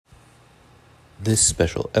This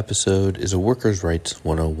special episode is a Workers' Rights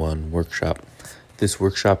 101 workshop. This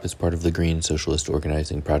workshop is part of the Green Socialist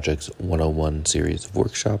Organizing Project's 101 series of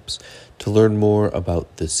workshops. To learn more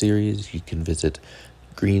about the series, you can visit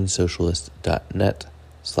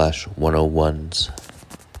greensocialist.net/101s.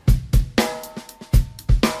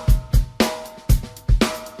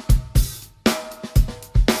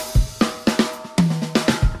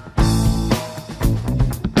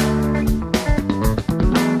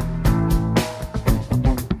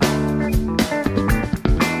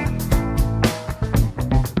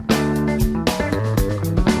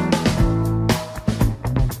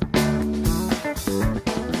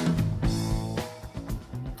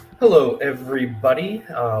 Hello, everybody.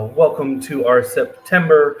 Welcome to our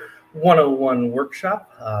September 101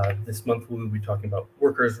 workshop. This month we will be talking about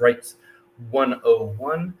Workers' Rights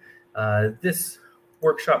 101. This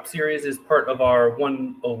workshop series is part of our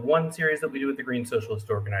 101 series that we do with the Green Socialist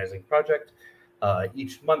Organizing Project.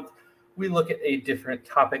 Each month we look at a different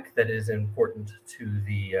topic that is important to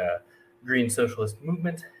the Green Socialist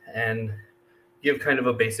movement and give kind of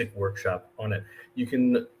a basic workshop on it. You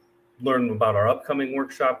can learn about our upcoming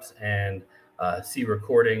workshops and see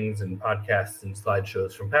recordings and podcasts and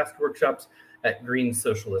slideshows from past workshops at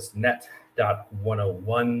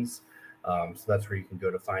greensocialistnet.101s. So that's where you can go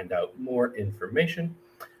to find out more information.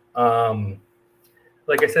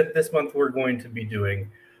 Like I said, this month we're going to be doing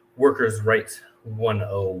Workers' Rights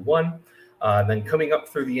 101. Then coming up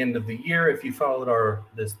through the end of the year, if you followed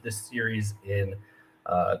this series in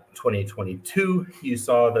 2022, you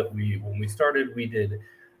saw that when we started, we did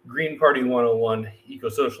Green Party 101,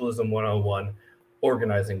 Eco-Socialism 101,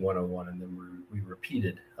 Organizing 101, and then we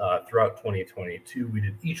repeated throughout 2022. We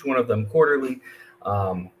did each one of them quarterly.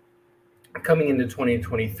 Coming into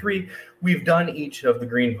 2023, we've done each of the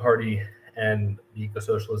Green Party and the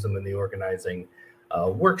Eco-Socialism and the Organizing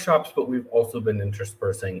workshops, but we've also been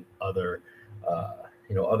interspersing other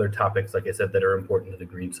topics, like I said, that are important to the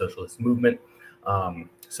Green Socialist movement.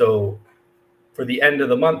 So for the end of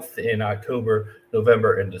the month in October,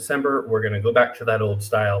 November, and December, we're going to go back to that old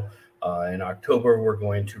style. In October, we're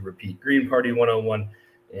going to repeat Green Party 101.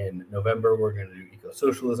 In November, we're going to do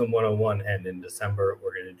Eco-Socialism 101. And in December,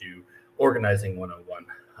 we're going to do Organizing 101.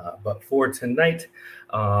 But for tonight,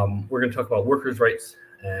 we're going to talk about workers' rights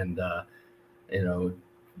and,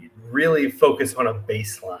 really focus on a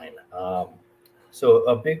baseline. So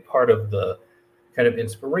a big part of the kind of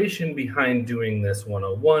inspiration behind doing this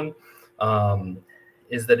 101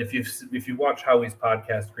 is that if you watch Howie's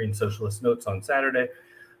podcast, Green Socialist Notes, on Saturday,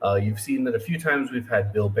 you've seen that a few times we've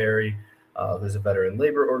had Bill Berry, who's a veteran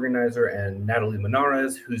labor organizer, and Natalie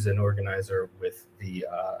Menares, who's an organizer with the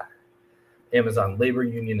Amazon Labor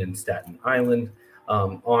Union in Staten Island,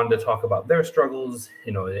 on to talk about their struggles,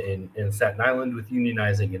 in Staten Island with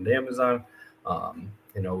unionizing into Amazon.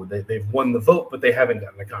 They've won the vote, but they haven't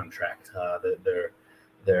gotten a contract. They're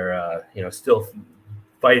still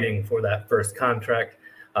fighting for that first contract,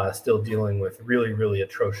 still dealing with really, really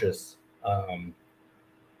atrocious,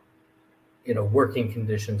 working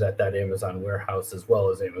conditions at that Amazon warehouse, as well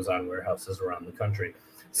as Amazon warehouses around the country.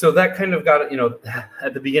 So that kind of got,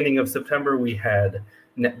 at the beginning of September, we had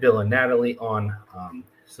Bill and Natalie on.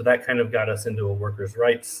 So that kind of got us into a workers'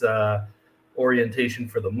 rights orientation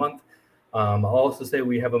for the month. I'll also say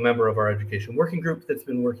we have a member of our education working group that's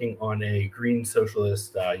been working on a Green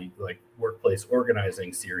Socialist workplace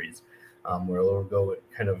organizing series, where we'll go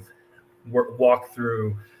kind of walk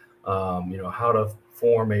through, how to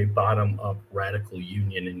form a bottom-up radical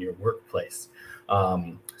union in your workplace.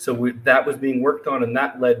 So that was being worked on, and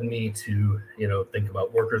that led me to, think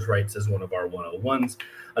about workers' rights as one of our 101s.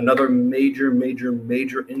 Another major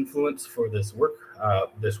influence for this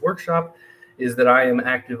workshop is that I am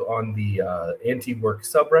active on the anti-work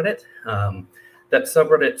subreddit. That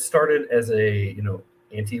subreddit started as a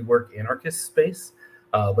anti-work anarchist space,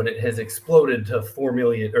 but it has exploded to 4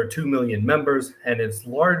 million or 2 million members, and it's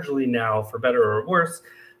largely now, for better or worse,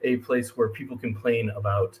 a place where people complain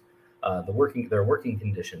about their working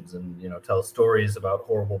conditions and tell stories about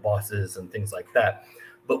horrible bosses and things like that.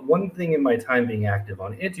 But one thing in my time being active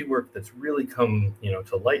on anti-work that's really come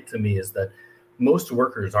to light to me is that most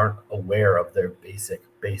workers aren't aware of their basic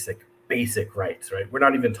rights, right? We're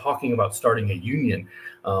not even talking about starting a union.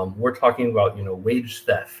 We're talking about, wage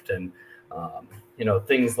theft and,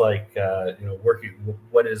 things like, working,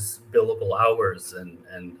 what is billable hours and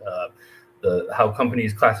how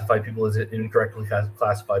companies classify people as incorrectly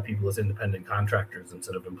classify people as independent contractors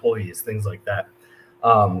instead of employees, things like that.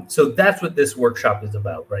 So that's what this workshop is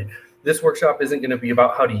about, right? This workshop isn't going to be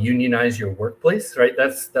about how to unionize your workplace, right?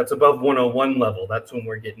 That's above 101 level. That's when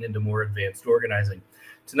we're getting into more advanced organizing.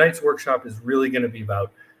 tonight's workshop is really going to be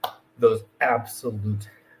about those absolute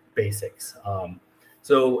basics.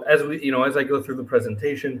 So as I go through the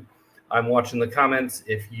presentation, I'm watching the comments.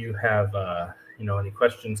 If you have any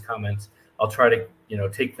questions, comments, I'll try to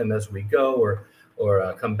take them as we go,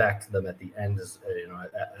 or come back to them at the end as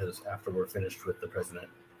after we're finished with the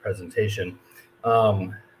presentation.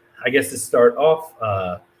 I guess to start off,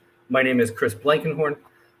 my name is Chris Blankenhorn.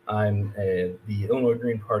 I'm the Illinois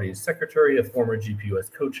Green Party's secretary, a former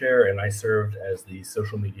GPUS co-chair, and I served as the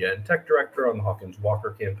social media and tech director on the Hawkins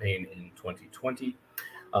Walker campaign in 2020.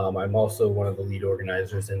 I'm also one of the lead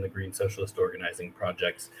organizers in the Green Socialist Organizing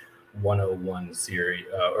Project's 101 series,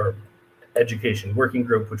 or Education Working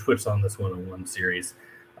Group, which puts on this 101 series.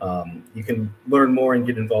 You can learn more and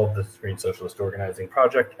get involved with the Green Socialist Organizing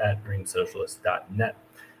Project at greensocialist.net.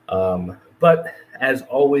 But as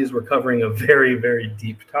always, we're covering a very, very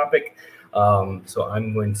deep topic. So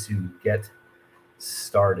I'm going to get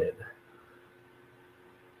started.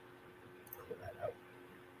 Pull that out.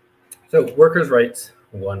 So Workers' Rights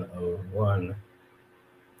 101.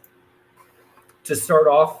 To start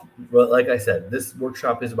off, like I said, this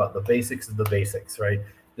workshop is about the basics of the basics, right?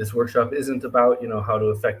 This workshop isn't about, how to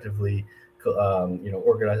effectively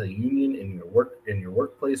organize a union in your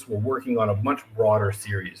workplace. We're working on a much broader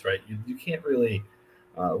series, right? You can't really,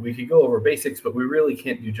 we could go over basics, but we really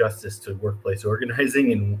can't do justice to workplace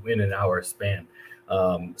organizing in an hour span.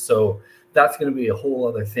 So that's going to be a whole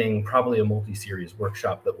other thing, probably a multi-series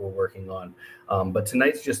workshop that we're working on. But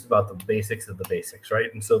tonight's just about the basics of the basics,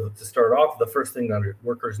 right? And so to start off, the first thing that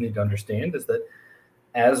workers need to understand is that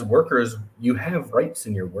as workers, you have rights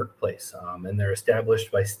in your workplace, and they're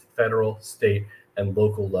established by federal, state, and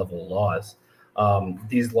local level laws.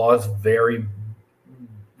 These laws vary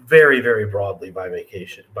very, very broadly by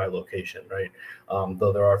location, right?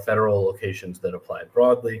 Though there are federal locations that apply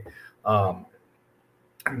broadly.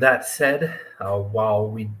 That said, while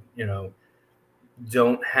we,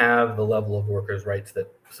 don't have the level of workers' rights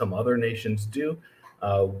that some other nations do,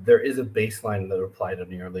 there is a baseline that apply to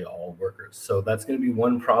nearly all workers. So that's going to be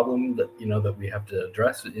one problem that that we have to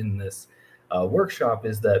address in this workshop,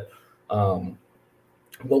 is that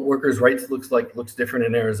what workers' rights looks different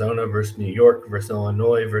in Arizona versus New York versus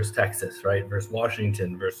Illinois versus Texas, right? Versus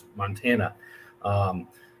Washington versus Montana.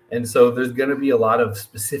 And so there's going to be a lot of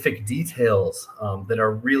specific details that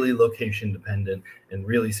are really location dependent and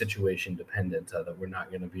really situation dependent that we're not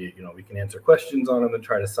going to be, we can answer questions on them and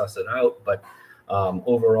try to suss it out. But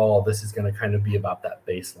overall, this is going to kind of be about that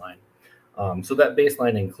baseline. So that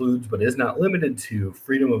baseline includes, but is not limited to,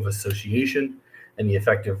 freedom of association and the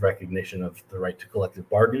effective recognition of the right to collective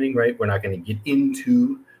bargaining, right? We're not going to get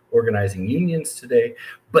into organizing unions today,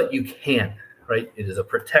 but you can, right? It is a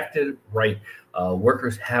protected right.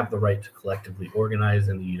 Workers have the right to collectively organize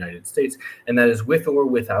in the United States, and that is with or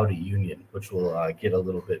without a union, which we'll get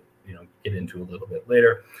into a little bit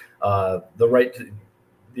later. The right to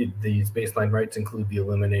these baseline rights include the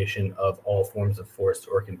elimination of all forms of forced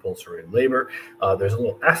or compulsory labor. There's a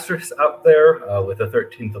little asterisk out there with the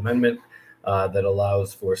 13th Amendment that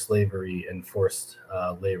allows for slavery and forced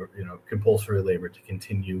labor, compulsory labor to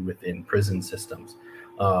continue within prison systems.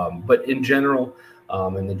 But in general,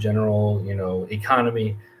 in the general,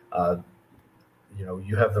 economy,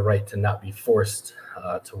 you have the right to not be forced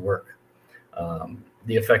to work.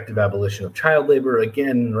 The effective abolition of child labor,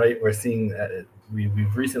 again, right? We're seeing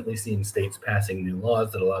we've recently seen states passing new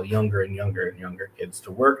laws that allow younger and younger kids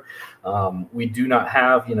to work. We do not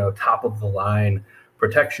have, top of the line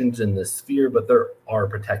protections in this sphere, but there are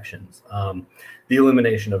protections. The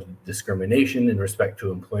elimination of discrimination in respect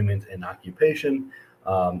to employment and occupation,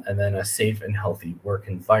 and then a safe and healthy work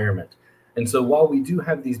environment. And so while we do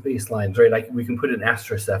have these baselines, right, we can put an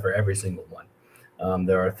asterisk for every single one.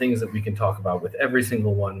 There are things that we can talk about with every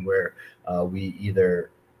single one where we either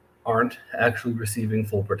aren't actually receiving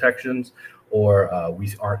full protections, or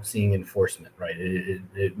we aren't seeing enforcement, right?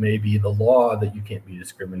 It may be the law that you can't be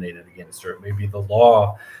discriminated against, or it may be the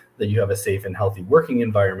law that you have a safe and healthy working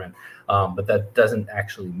environment, but that doesn't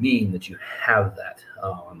actually mean that you have that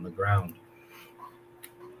on the ground.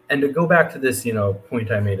 And to go back to this,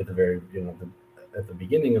 point I made at the very, at the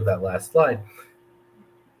beginning of that last slide,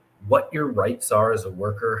 what your rights are as a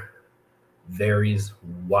worker varies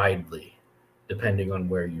widely depending on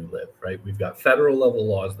where you live, right? We've got federal level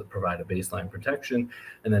laws that provide a baseline protection,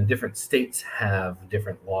 and then different states have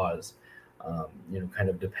different laws, kind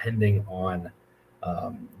of depending on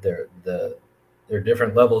their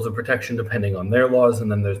different levels of protection depending on their laws. And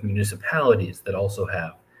then there's municipalities that also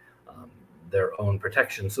have their own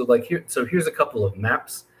protection. So here's a couple of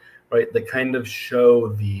maps, right, that kind of show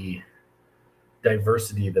the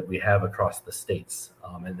diversity that we have across the states.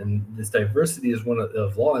 And then this diversity is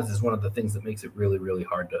of laws is one of the things that makes it really, really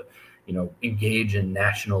hard to, engage in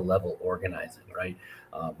national level organizing, right?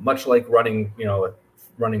 Much like running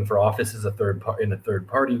for office as a third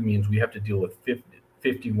party means we have to deal with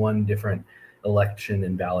 51 different election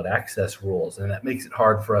and ballot access rules, and that makes it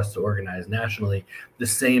hard for us to organize nationally. The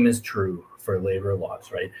same is true for labor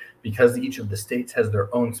laws, right? Because each of the states has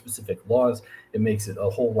their own specific laws, it makes it a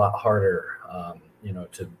whole lot harder,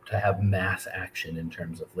 to have mass action in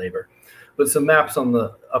terms of labor. But some maps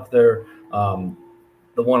up there.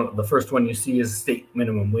 The first one you see is state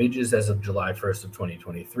minimum wages as of July 1st of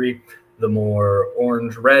 2023. The more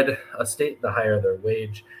orange-red a state, the higher their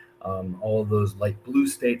wage. All of those light blue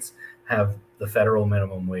states have the federal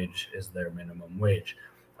minimum wage as their minimum wage.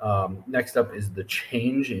 Next up is the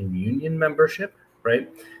change in union membership, right?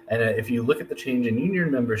 And if you look at the change in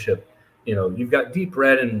union membership, you've got deep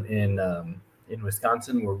red in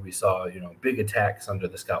Wisconsin, where we saw big attacks under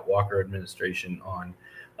the Scott Walker administration on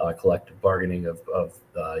collective bargaining of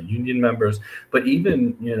union members. But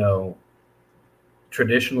even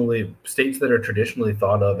traditionally, states that are traditionally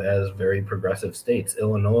thought of as very progressive states,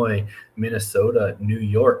 Illinois, Minnesota, New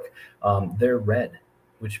York, they're red,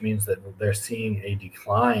 which means that they're seeing a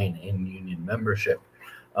decline in union membership.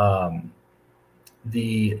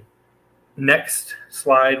 The next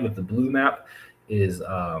slide with the blue map is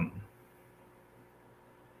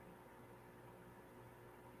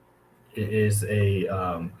is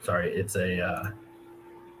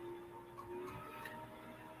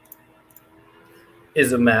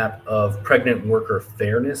a map of pregnant worker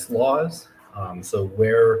fairness laws. So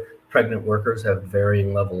where pregnant workers have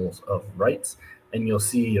varying levels of rights, and you'll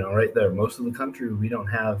see, right there, most of the country, we don't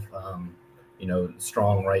have,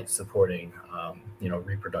 strong rights supporting,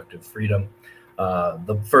 reproductive freedom.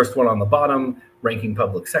 The first one on the bottom, ranking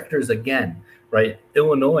public sectors, again, right?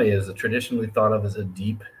 Illinois is traditionally thought of as a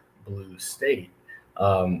deep blue state,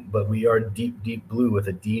 but we are deep blue with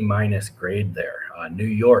a D- grade there. New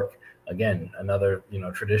York, again, another,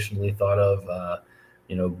 traditionally thought of,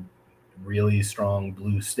 really strong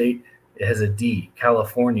blue state. It has a D.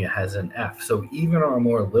 California has an F. So even our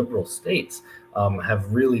more liberal states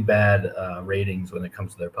have really bad ratings when it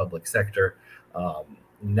comes to their public sector.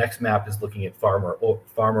 Next map is looking at farm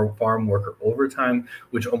worker overtime,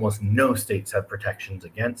 which almost no states have protections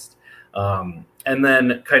against. And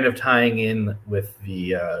then kind of tying in with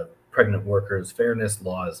the pregnant workers fairness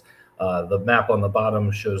laws, the map on the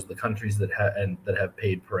bottom shows the countries that have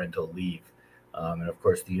paid parental leave. And of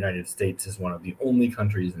course, the United States is one of the only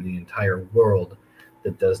countries in the entire world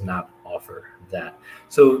that does not offer that.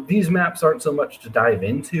 So these maps aren't so much to dive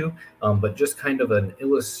into, but just kind of an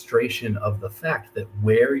illustration of the fact that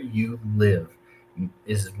where you live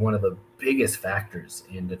is one of the biggest factors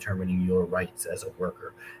in determining your rights as a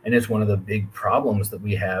worker. And it's one of the big problems that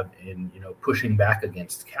we have in, pushing back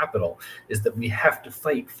against capital, is that we have to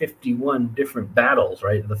fight 51 different battles,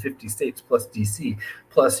 right? The 50 states plus DC,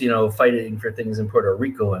 plus, fighting for things in Puerto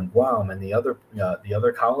Rico and Guam and the other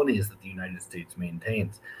colonies that the United States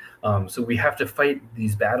maintains. So we have to fight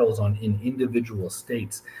these battles in individual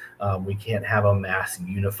states. We can't have a mass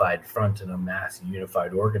unified front and a mass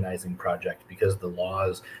unified organizing project, because the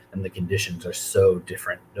laws and the conditions are so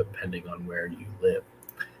different depending on where you live.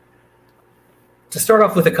 To start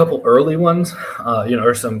off with a couple early ones,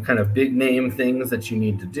 or some kind of big name things that you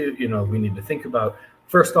need to do, we need to think about.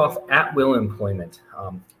 First off, at-will employment.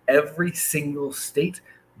 Every single state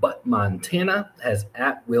but Montana has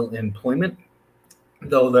at-will employment,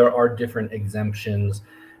 though there are different exemptions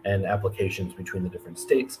and applications between the different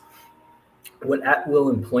states. What at-will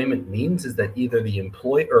employment means is that either the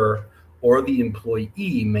employer or the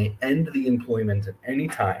employee may end the employment at any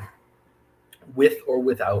time, with or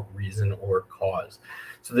without reason or cause.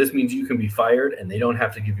 So this means you can be fired and they don't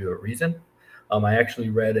have to give you a reason. I actually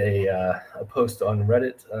read a post on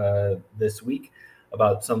Reddit this week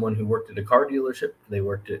about someone who worked at a car dealership. They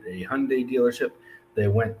worked at a Hyundai dealership. They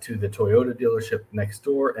went to the Toyota dealership next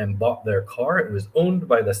door and bought their car. It was owned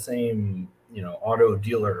by the same, auto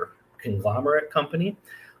dealer conglomerate company,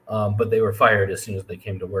 but they were fired as soon as they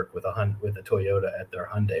came to work with a Toyota at their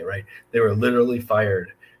Hyundai, right? They were literally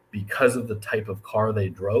fired because of the type of car they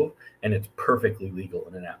drove, and it's perfectly legal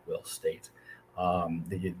in an at-will state.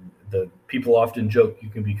 The people often joke you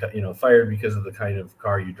can be, fired because of the kind of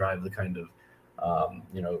car you drive, the kind of,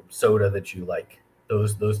 soda that you like,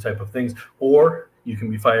 those type of things, or you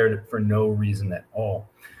can be fired for no reason at all.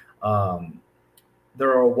 There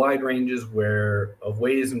are a wide ranges of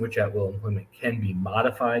ways in which at-will employment can be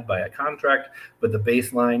modified by a contract, but the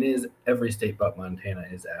baseline is every state but Montana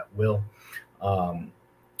is at will.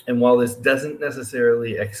 And while this doesn't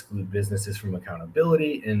necessarily exclude businesses from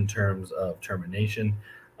accountability in terms of termination,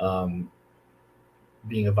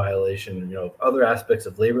 being a violation, of other aspects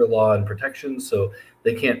of labor law and protections. So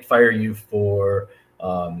they can't fire you for,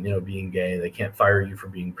 being gay. They can't fire you for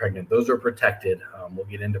being pregnant. Those are protected. We'll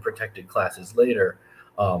get into protected classes later.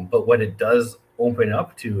 But what it does open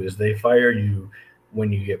up to is they fire you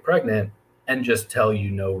when you get pregnant and just tell you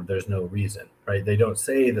no, there's no reason, right? They don't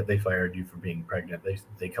say that they fired you for being pregnant.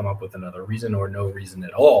 They come up with another reason or no reason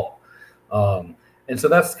at all. And so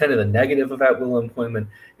that's kind of the negative of at-will employment.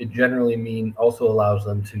 It generally also allows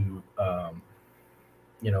them to,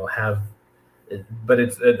 have, but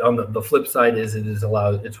it's on the flip side is it's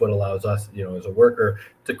what allows us, as a worker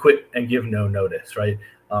to quit and give no notice, right?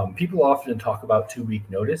 People often talk about 2-week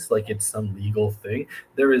notice like it's some legal thing.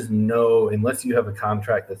 There is no, unless you have a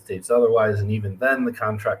contract that states otherwise, and even then the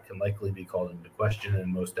contract can likely be called into question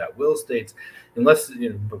in most at-will states, unless,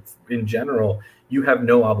 in general, you have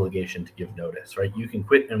no obligation to give notice, right? You can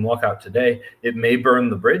quit and walk out today. It may burn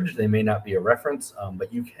the bridge. They may not be a reference,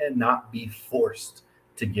 but you cannot be forced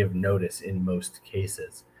to give notice in most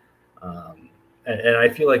cases. And I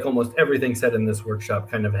feel like almost everything said in this workshop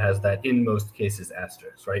kind of has that in most cases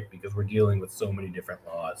asterisk, right? Because we're dealing with so many different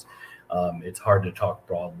laws. It's hard to talk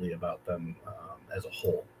broadly about them as a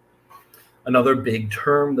whole. Another big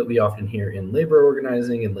term that we often hear in labor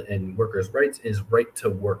organizing and workers' rights is right to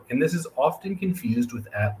work. And this is often confused with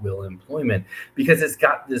at-will employment because it's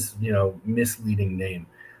got this, misleading name.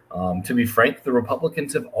 To be frank, the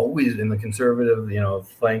Republicans have always, in the conservative,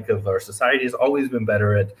 flank of our society, has always been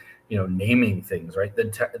better at, naming things, right?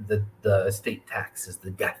 The estate tax is the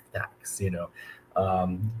death tax,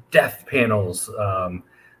 death panels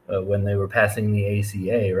when they were passing the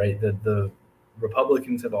ACA, right? The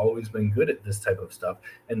Republicans have always been good at this type of stuff,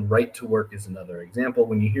 and right to work is another example.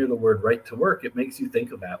 When you hear the word right to work, it makes you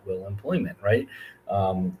think of at-will employment, right?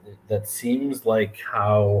 That seems like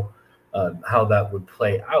how that would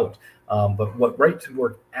play out. But what right to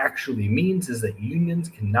work actually means is that unions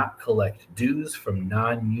cannot collect dues from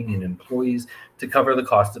non-union employees to cover the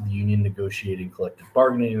cost of the union negotiating collective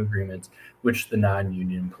bargaining agreements, which the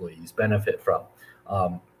non-union employees benefit from.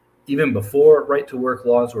 Even before right to work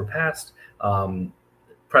laws were passed,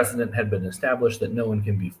 precedent had been established that no one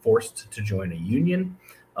can be forced to join a union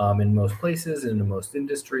in most places and in most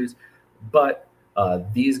industries. But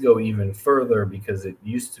these go even further because it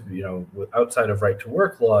used to be, outside of right to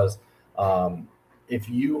work laws, if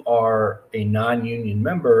you are a non-union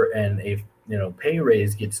member and a pay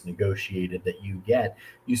raise gets negotiated that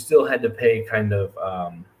you still had to pay kind of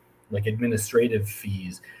like administrative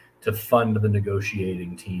fees to fund the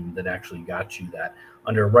negotiating team that actually got you that.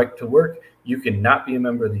 Under right to work, you can not be a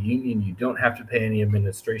member of the union. You don't have to pay any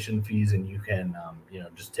administration fees, and you can,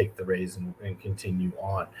 just take the raise and continue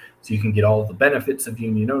on. So you can get all of the benefits of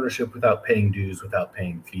union ownership without paying dues, without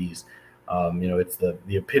paying fees. It's the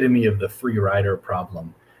epitome of the free rider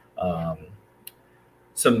problem.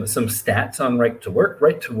 Some stats on right to work.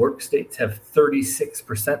 Right to work states have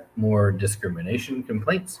 36% more discrimination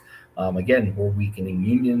complaints. Again, we're weakening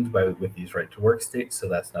unions with these right to work states, so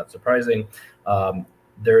that's not surprising.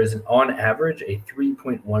 There is on average a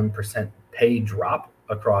 3.1% pay drop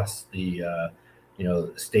across the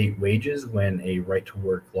state wages when a right to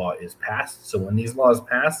work law is passed. So when these laws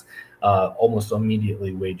pass, almost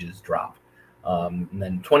immediately wages drop. And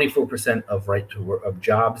then 24% of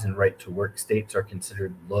jobs in right to work states are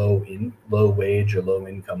considered low wage or low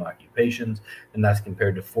income occupations, and that's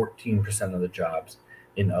compared to 14% of the jobs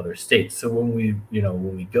in other states. So when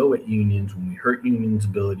we go at unions, when we hurt unions'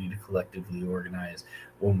 ability to collectively organize,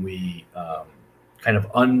 when we kind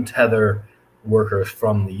of untether workers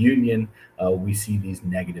from the union, we see these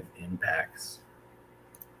negative impacts.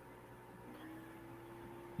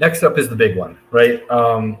 Next up is the big one, right?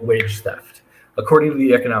 Wage theft. According to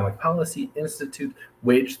the Economic Policy Institute,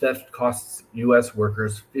 wage theft costs U.S.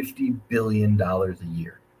 workers $50 billion a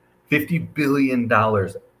year. $50 billion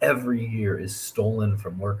every year is stolen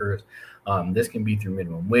from workers. This can be through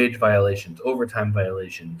minimum wage violations, overtime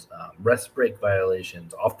violations, rest break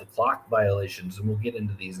violations, off the clock violations, and we'll get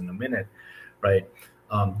into these in a minute, right?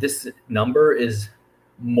 This number is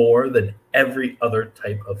more than every other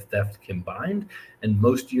type of theft combined, and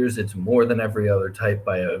most years it's more than every other type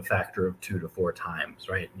by a factor of 2 to 4 times,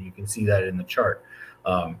 right? And you can see that in the chart.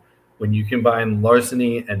 When you combine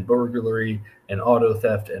larceny and burglary and auto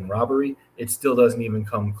theft and robbery, it still doesn't even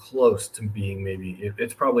come close to being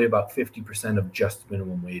it's probably about 50% of just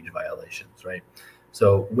minimum wage violations, right?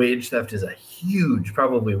 So wage theft is a huge,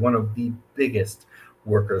 probably one of the biggest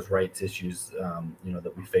workers' rights issues,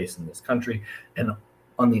 that we face in this country. And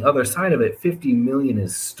On the other side of it, 50 million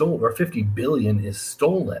is stolen, or 50 billion is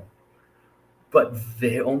stolen, but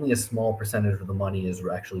only a small percentage of the money is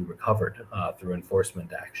actually recovered through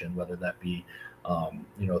enforcement action, whether that be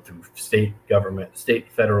through state government,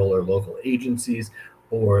 state, federal, or local agencies,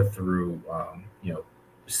 or through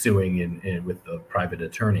suing with the private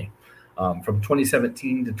attorney. From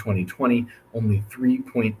 2017 to 2020, only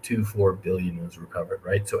 3.24 billion was recovered,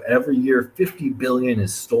 right? So every year, 50 billion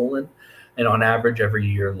is stolen, and on average, every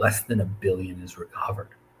year, less than $1 billion is recovered.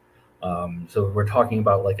 So we're talking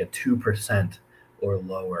about like a 2% or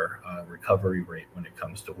lower recovery rate when it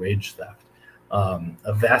comes to wage theft.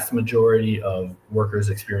 A vast majority of workers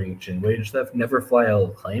experiencing wage theft never file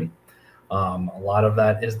a claim. A lot of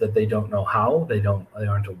that is that they don't know how, they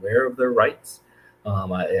aren't aware of their rights.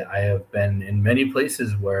 I have been in many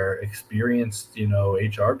places where experienced,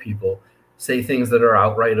 HR people say things that are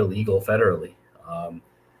outright illegal federally.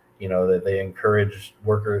 That they encourage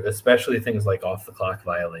workers, especially things like off the clock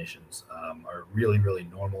violations, are really, really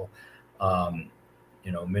normal.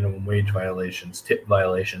 Minimum wage violations, tip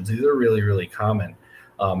violations, these are really, really common.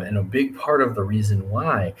 And a big part of the reason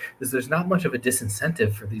why is there's not much of a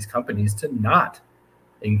disincentive for these companies to not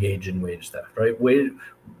engage in wage theft, right?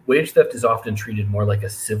 Wage theft is often treated more like a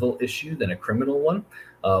civil issue than a criminal one.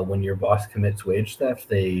 When your boss commits wage theft,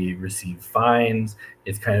 they receive fines.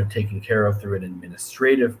 It's kind of taken care of through an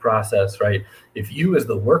administrative process, right? If you as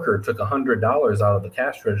the worker took $100 out of the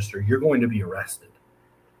cash register, you're going to be arrested.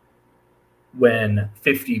 When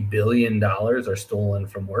 $50 billion are stolen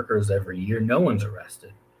from workers every year, no one's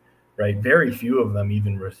arrested, right? Very few of them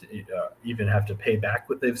even have to pay back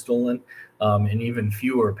what they've stolen, and even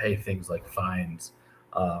fewer pay things like fines.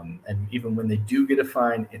 And even when they do get a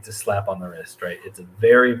fine, it's a slap on the wrist, right? It's a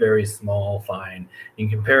very, very small fine in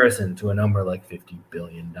comparison to a number like $50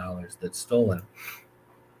 billion that's stolen.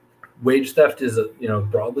 Wage theft is,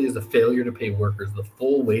 broadly is a failure to pay workers the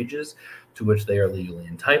full wages to which they are legally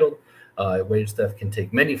entitled. Wage theft can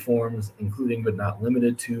take many forms, including but not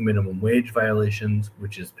limited to minimum wage violations,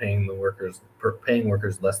 which is paying workers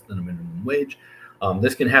less than a minimum wage.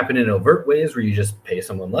 This can happen in overt ways where you just pay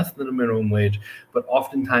someone less than a minimum wage, but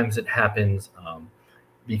oftentimes it happens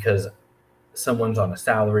because someone's on a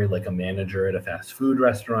salary, like a manager at a fast food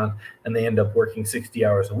restaurant, and they end up working 60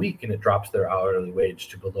 hours a week, and it drops their hourly wage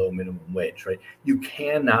to below minimum wage, right? You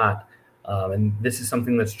cannot, and this is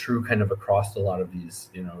something that's true kind of across a lot of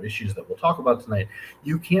these, issues that we'll talk about tonight.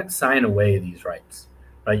 You can't sign away these rights,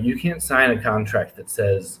 right? You can't sign a contract that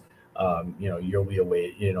says, you'll be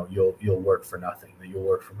away, you'll work for nothing, that you'll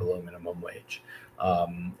work for below minimum wage.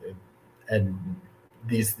 And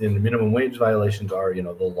the minimum wage violations are,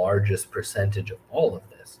 the largest percentage of all of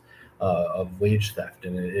this, of wage theft.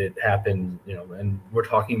 And it happens, and we're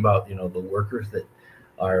talking about, the workers that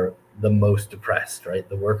are the most oppressed, right?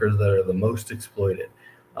 The workers that are the most exploited.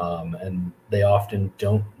 And they often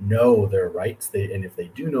don't know their rights. And if they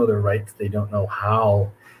do know their rights, they don't know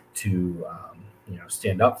how to,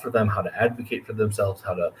 stand up for them, how to advocate for themselves,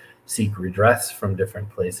 how to seek redress from different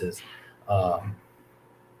places. And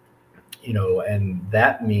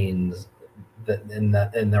that means that,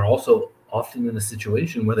 and they're also often in a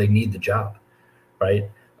situation where they need the job, right?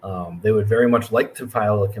 They would very much like to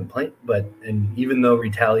file a complaint, and even though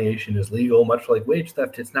retaliation is legal, much like wage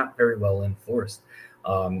theft, it's not very well enforced.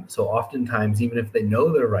 So oftentimes, even if they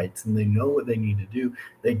know their rights and they know what they need to do,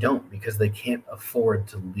 they don't, because they can't afford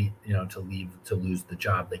to lose the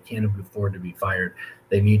job. They can't afford to be fired.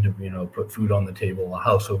 They need to, put food on the table, a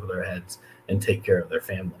house over their heads, and take care of their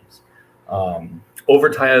families.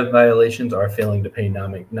 Overtime violations are failing to pay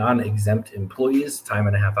non-exempt employees time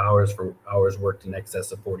and a half hours for hours worked in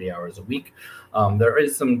excess of 40 hours a week. There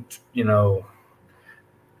is some,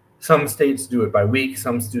 some states do it by week,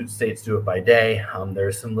 some states do it by day.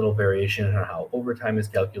 There's some little variation in how overtime is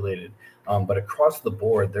calculated. But across the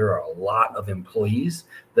board, there are a lot of employees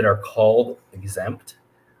that are called exempt,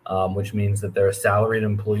 which means that they're a salaried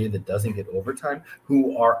employee that doesn't get overtime,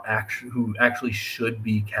 who actually should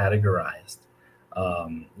be categorized,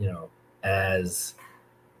 as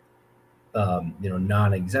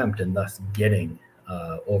non-exempt, and thus getting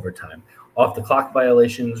overtime. Off the clock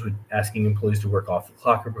violations, with asking employees to work off the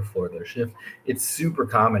clock or before their shift. It's super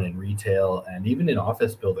common in retail and even in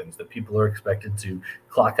office buildings that people are expected to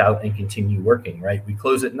clock out and continue working, right? We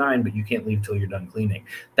close at 9, but you can't leave till you're done cleaning.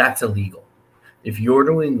 That's illegal. If you're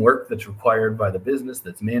doing work that's required by the business,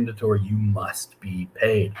 that's mandatory, you must be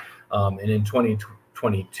paid. And in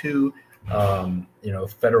 2022,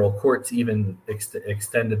 federal courts even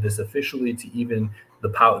extended this officially to even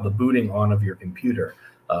the booting on of your computer,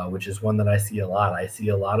 which is one that I see a lot. I see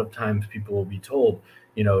a lot of times people will be told,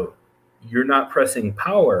 you're not pressing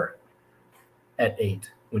power at 8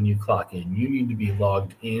 when you clock in. You need to be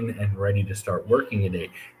logged in and ready to start working at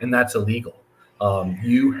 8, and that's illegal.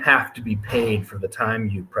 You have to be paid for the time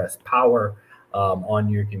you press power on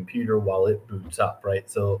your computer while it boots up, right?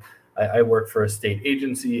 So I work for a state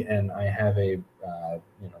agency, and I have a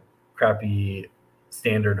crappy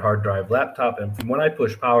standard hard drive laptop, and from when I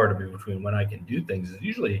push power to between when I can do things is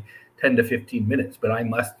usually 10 to 15 minutes, but I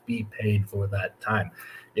must be paid for that time.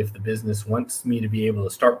 If the business wants me to be able to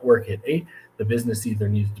start work at 8, the business either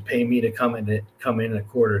needs to pay me to come in at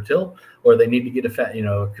quarter till, or they need to get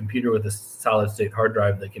a computer with a solid state hard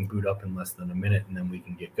drive that can boot up in less than a minute, and then we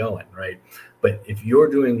can get going, right? But if you're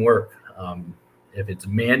doing work, if it's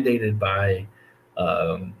mandated by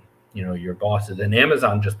your bosses, and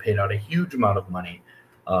Amazon just paid out a huge amount of money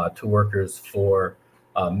to workers for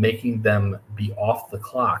making them be off the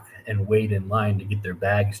clock and wait in line to get their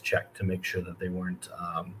bags checked to make sure that they weren't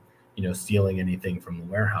stealing anything from the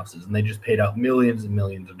warehouses. And they just paid out millions and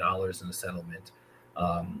millions of dollars in a settlement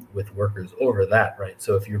with workers over that, right?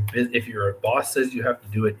 So if your boss says you have to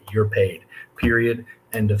do it, you're paid, period,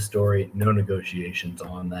 end of story, no negotiations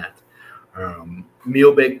on that.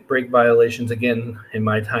 Meal break violations, again, in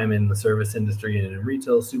my time in the service industry and in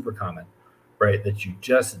retail, super common, right? That you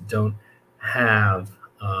just don't have,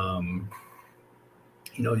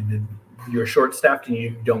 you're short-staffed and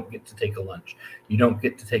you don't get to take a lunch. You don't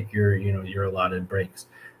get to take your allotted breaks.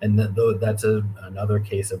 And that's another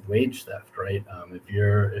case of wage theft, right?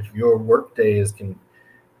 If your work day is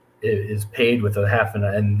is paid with a half an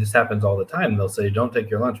hour, and this happens all the time, they'll say, don't take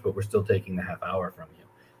your lunch, but we're still taking the half hour from you.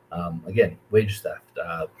 Again, wage theft,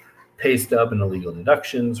 pay stub and illegal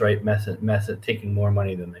deductions, right? Taking more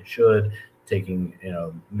money than they should,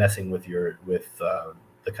 messing with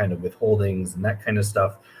the kind of withholdings and that kind of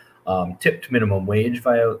stuff. Tipped minimum wage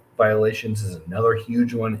violations is another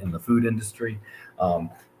huge one in the food industry.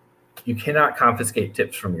 You cannot confiscate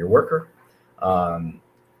tips from your worker.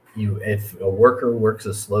 If a worker works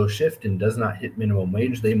a slow shift and does not hit minimum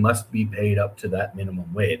wage, they must be paid up to that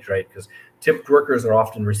minimum wage, right? Because tipped workers are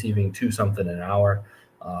often receiving $2 something an hour.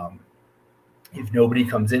 If nobody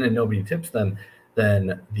comes in and nobody tips them,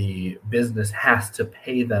 then the business has to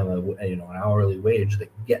pay them an hourly wage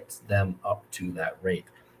that gets them up to that rate.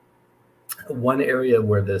 One area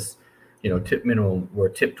where this, where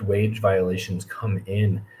tipped wage violations come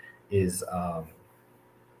in is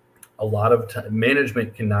a lot of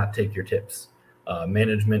management cannot take your tips.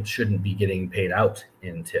 Management shouldn't be getting paid out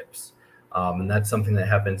in tips. And that's something that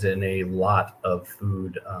happens in a lot of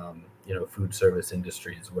food service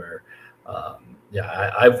industries where,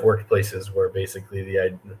 I've worked places where basically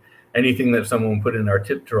anything that someone put in our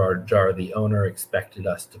tip jar, the owner expected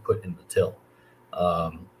us to put in the till.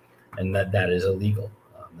 And that is illegal.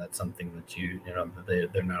 That's something that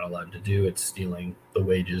they're not allowed to do. It's stealing the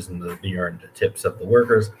wages and the earned tips of the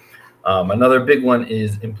workers. Another big one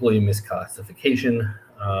is employee misclassification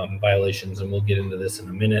violations, and we'll get into this in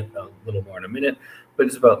a little more in a minute. But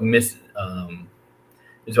it's about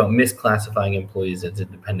misclassifying employees as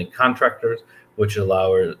independent contractors, which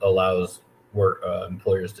allows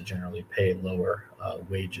employers to generally pay lower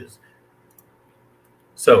wages.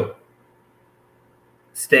 So,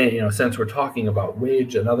 since we're talking about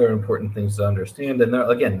wage and other important things to understand, and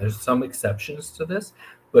there's some exceptions to this,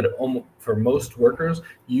 but for most workers,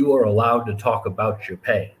 you are allowed to talk about your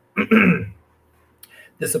pay.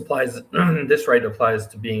 This right applies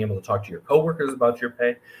to being able to talk to your coworkers about your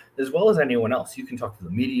pay, as well as anyone else. You can talk to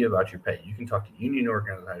the media about your pay. You can talk to union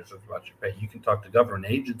organizers about your pay. You can talk to government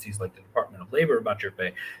agencies like the Department of Labor about your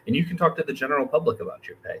pay, and you can talk to the general public about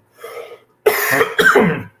your pay.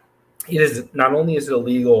 It is not only is it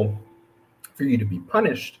illegal for you to be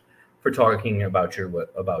punished for talking about your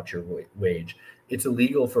wage, it's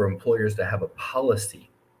illegal for employers to have a policy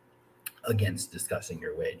against discussing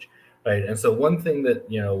your wage, right? And so one thing that,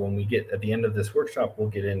 when we get at the end of this workshop, we'll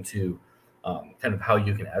get into kind of how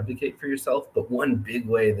you can advocate for yourself. But one big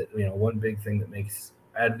thing that makes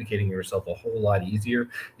advocating yourself a whole lot easier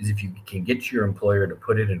is if you can get your employer to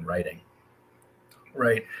put it in writing.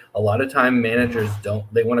 Right. A lot of time managers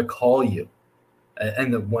they want to call you.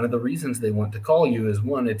 And one of the reasons they want to call you is,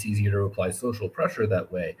 one, it's easier to apply social pressure that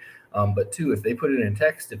way. But two, if they put it in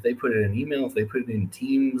text, if they put it in email, if they put it in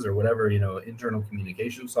Teams or whatever, internal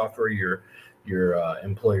communication software your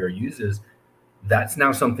employer uses, that's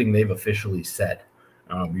now something they've officially said.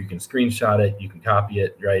 You can screenshot it, you can copy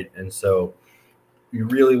it, right? And so you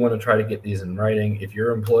really want to try to get these in writing. If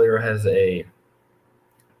your employer has a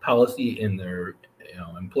policy in their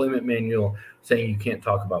employment manual saying you can't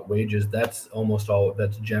talk about wages. That's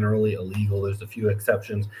that's generally illegal. There's a few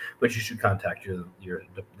exceptions, but you should contact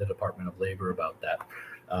the Department of Labor about that.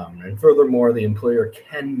 And furthermore, the employer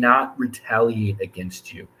cannot retaliate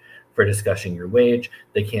against you for discussing your wage.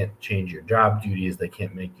 They can't change your job duties. They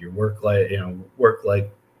can't make your work life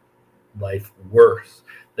worse.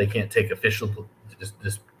 They can't take official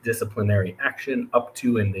disciplinary action up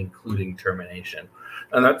to and including termination.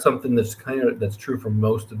 And that's something that's true for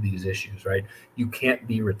most of these issues, right? You can't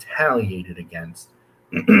be retaliated against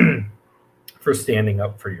for standing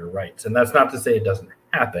up for your rights. And that's not to say it doesn't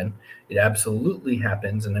happen. It absolutely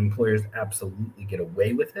happens, and employers absolutely get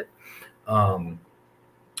away with it.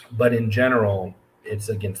 But in general, it's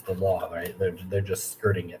against the law, right? They're just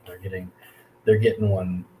skirting it. They're getting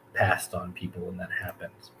one passed on people when that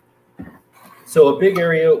happens. So a big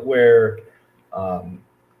area where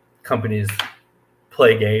companies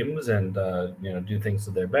play games and do things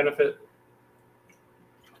to their benefit,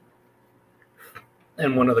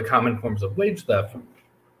 and one of the common forms of wage theft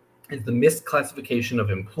is the misclassification of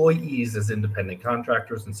employees as independent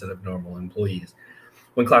contractors instead of normal employees.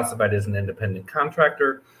 When classified as an independent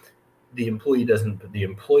contractor, the employer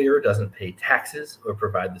doesn't pay taxes or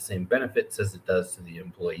provide the same benefits as it does to the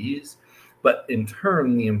employees. But in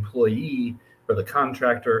turn, the employee or the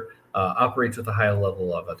contractor operates with a high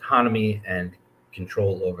level of autonomy and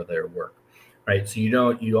control over their work, right? So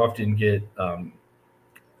you often get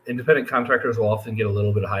independent contractors will often get a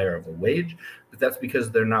little bit higher of a wage, but that's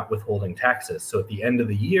because they're not withholding taxes. So at the end of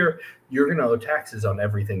the year, you're going to owe taxes on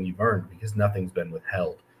everything you've earned because nothing's been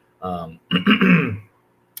withheld.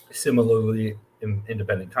 Similarly,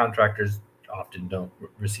 independent contractors often don't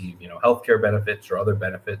receive, healthcare benefits or other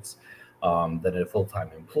benefits that a full-time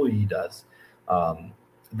employee does.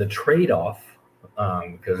 The trade-off,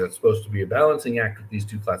 because it's supposed to be a balancing act with these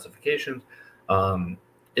two classifications,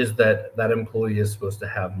 is that employee is supposed to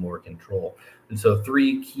have more control. And so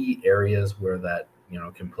 3 key areas where that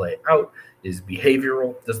can play out is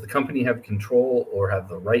behavioral. Does the company have control or have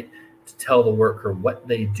the right to tell the worker what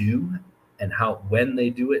they do and when they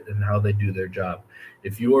do it and how they do their job?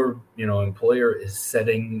 If your employer is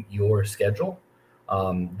setting your schedule,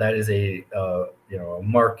 that is a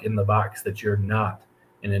mark in the box that you're not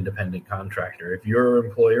an independent contractor. If your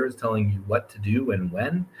employer is telling you what to do and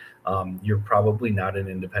when, you're probably not an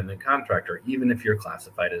independent contractor, even if you're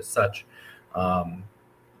classified as such.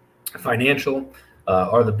 Financial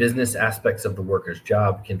are the business aspects of the worker's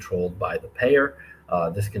job controlled by the payer.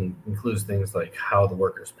 This can include things like how the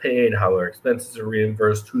worker's paid, how their expenses are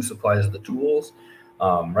reimbursed, who supplies the tools,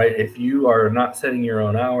 right? If you are not setting your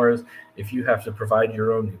own hours, if you have to provide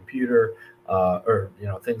your own computer, or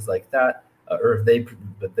things like that, or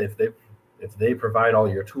if they provide all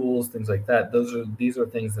your tools, things like that, these are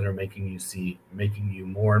things that are making you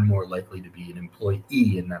more and more likely to be an employee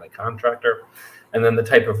and not a contractor. And then the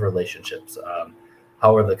type of relationships,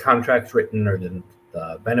 how are the contracts written, or the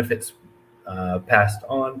benefits passed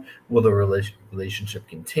on? Will the relationship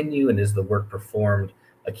continue, and is the work performed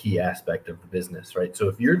a key aspect of the business, right? So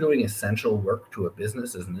if you're doing essential work to a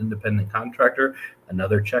business as an independent contractor,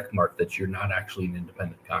 another check mark that you're not actually an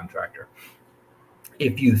independent contractor.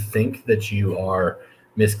 If you think that you are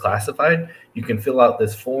misclassified, you can fill out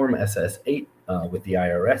this form SS8 with the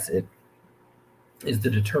IRS. It is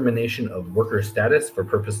the determination of worker status for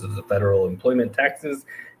purposes of federal employment taxes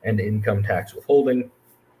and income tax withholding.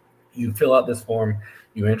 You fill out this form,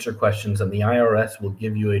 you answer questions, and the IRS will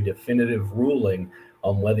give you a definitive ruling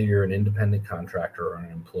on whether you're an independent contractor or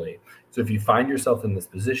an employee. So if you find yourself in this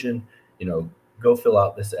position, go fill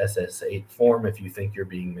out this SS8 form if you think you're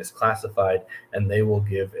being misclassified, and they will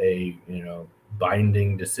give a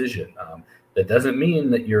binding decision. That doesn't mean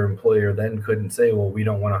that your employer then couldn't say, well, we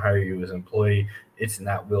don't want to hire you as an employee. It's an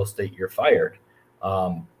at-will state, you're fired.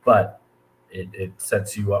 But it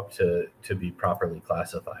sets you up to be properly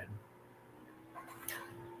classified.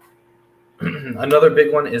 Another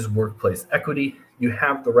big one is workplace equity. You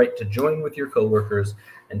have the right to join with your coworkers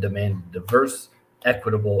and demand a diverse,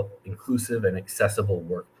 equitable, inclusive, and accessible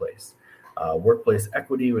workplace. Workplace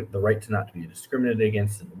equity, with the right to not be discriminated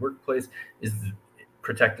against in the workplace, is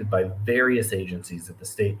protected by various agencies at the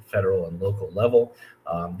state, federal, and local level.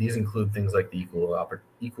 These include things like the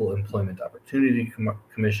Equal Employment Opportunity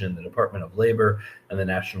Commission, the Department of Labor, and the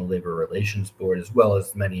National Labor Relations Board, as well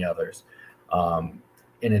as many others.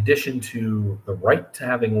 In addition to the right to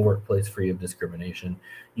having a workplace free of discrimination,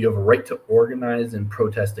 you have a right to organize and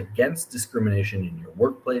protest against discrimination in your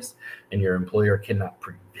workplace, and your employer cannot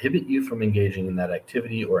prohibit you from engaging in that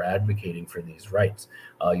activity or advocating for these rights.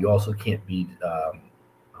 You also can't be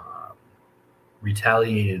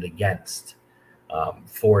retaliated against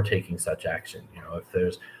for taking such action. If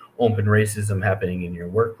there's open racism happening in your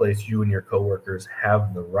workplace, you and your coworkers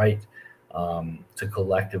have the right to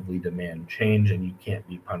collectively demand change, and you can't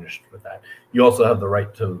be punished for that. You also have the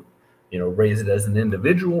right to, raise it as an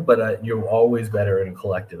individual, but you're always better in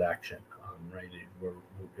collective action, right?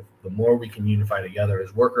 The more we can unify together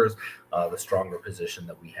as workers, the stronger position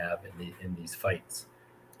that we have in these fights.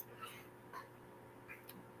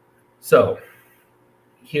 So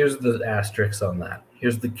here's the asterisk on that.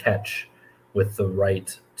 Here's the catch with the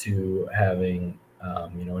right to having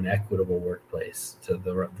an equitable workplace, to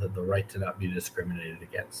the right to not be discriminated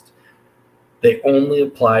against. They only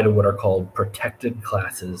apply to what are called protected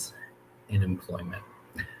classes in employment.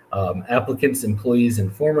 Applicants, employees,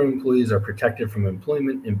 and former employees are protected from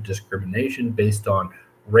employment and discrimination based on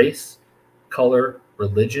race, color,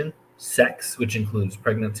 religion, sex, which includes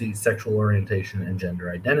pregnancy, sexual orientation, and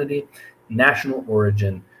gender identity, national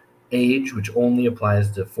origin, age, which only applies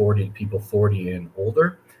to people 40 and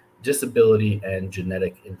older, disability, and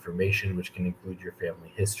genetic information, which can include your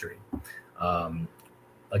family history.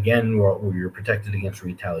 Again, you're protected against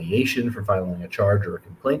retaliation for filing a charge or a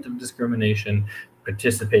complaint of discrimination,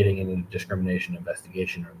 participating in a discrimination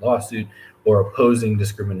investigation or lawsuit, or opposing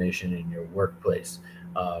discrimination in your workplace.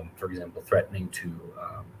 For example, threatening to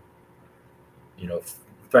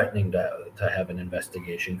have an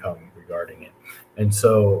investigation come regarding it. And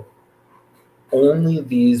so only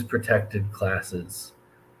these protected classes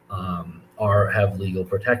have legal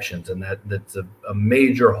protections, and that's a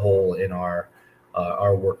major hole in our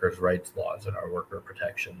workers' rights laws and our worker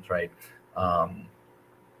protections, right?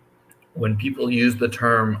 When people use the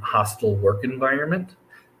term hostile work environment,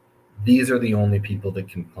 these are the only people that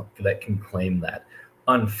can claim that.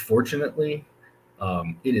 Unfortunately,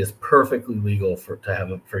 it is perfectly legal for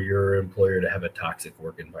your employer to have a toxic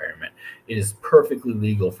work environment. It is perfectly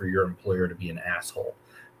legal for your employer to be an asshole,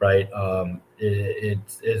 right?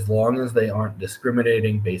 It's as long as they aren't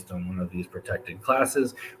discriminating based on one of these protected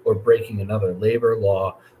classes or breaking another labor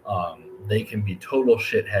law, they can be total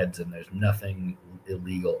shitheads, and there's nothing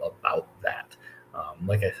illegal about that.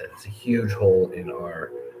 Like I said, it's a huge hole in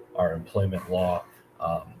our employment law,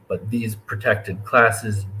 but these protected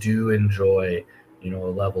classes do enjoy a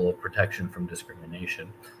level of protection from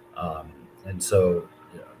discrimination. And so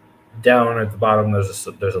down at the bottom, there's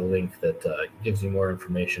a link that gives you more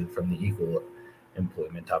information from the Equal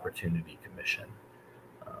Employment Opportunity Commission.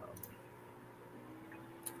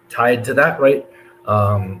 Tied to that, right,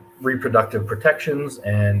 reproductive protections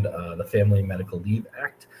and the Family Medical Leave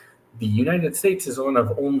Act. The United States is one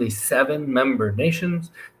of only 7 member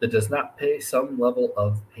nations that does not pay some level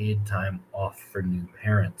of paid time off for new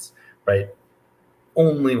parents, right?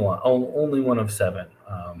 Only one of 7.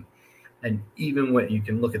 And even when you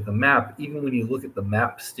can look at the map, even when you look at the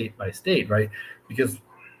map state by state, right? Because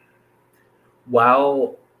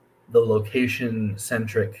while the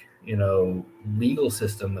location-centric, legal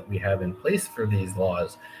system that we have in place for these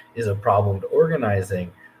laws is a problem to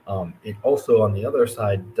organizing, it also, on the other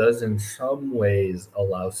side, does in some ways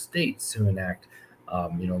allow states to enact,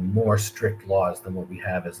 more strict laws than what we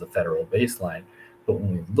have as the federal baseline. But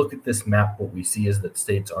when we look at this map, what we see is that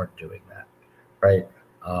states aren't doing that, right?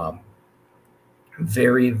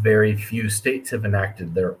 Very, very few states have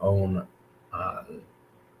enacted their own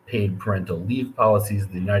paid parental leave policies.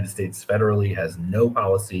 The United States federally has no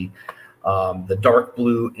policy. The dark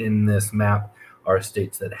blue in this map are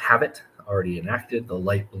states that have it already enacted. The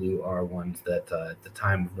light blue are ones that at the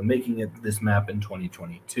time of the making of this map in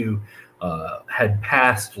 2022 had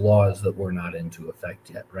passed laws that were not into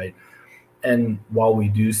effect yet, right? And while we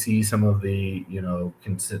do see some of the,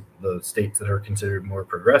 the states that are considered more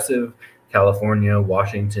progressive, California,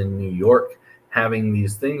 Washington, New York, having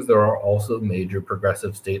these things, there are also major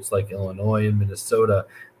progressive states like Illinois and Minnesota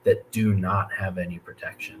that do not have any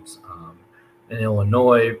protections. In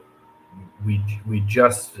Illinois, we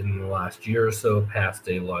just in the last year or so passed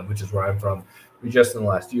a law, which is where I'm from. We just in the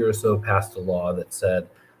last year or so passed a law that said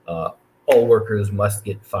all workers must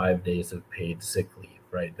get 5 days of paid sick leave.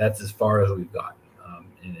 Right, that's as far as we've gotten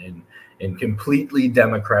in completely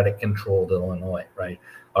Democratic controlled Illinois. Right,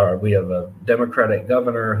 we have a Democratic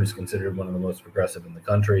governor who's considered one of the most progressive in the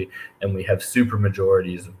country, and we have super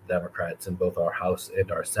majorities of Democrats in both our House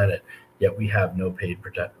and our Senate. Yet we have no paid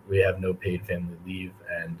family leave,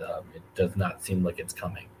 and it does not seem like it's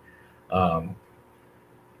coming.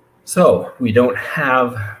 So we don't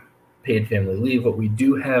have paid family leave. What we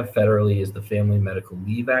do have federally is the Family Medical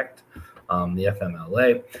Leave Act. The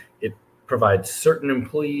FMLA. It provides certain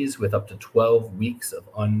employees with up to 12 weeks of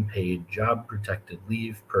unpaid job protected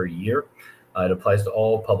leave per year. It applies to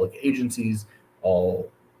all public agencies, all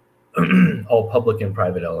all public and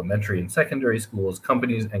private elementary and secondary schools,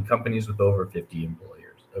 companies with over 50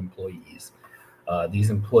 employees. These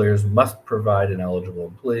employers must provide an eligible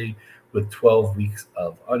employee with 12 weeks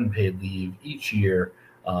of unpaid leave each year.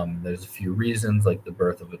 There's a few reasons, like the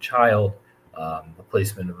birth of a child, the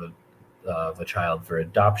placement of a child for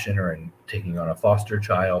adoption or in taking on a foster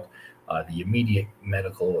child, the immediate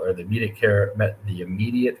medical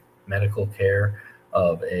care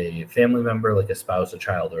of a family member, like a spouse, a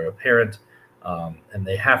child, or a parent, and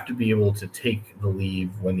they have to be able to take the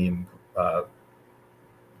leave when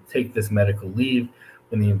take this medical leave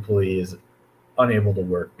when the employee is unable to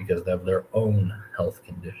work because of their own health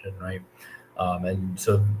condition, right? And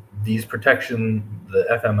so these protection,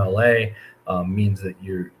 the FMLA, means that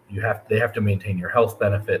they have to maintain your health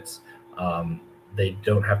benefits. They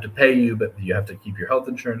don't have to pay you, but you have to keep your health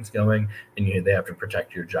insurance going, and they have to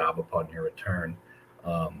protect your job upon your return.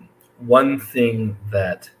 One thing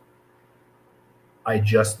that I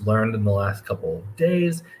just learned in the last couple of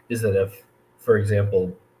days is that if, for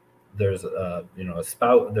example, there's a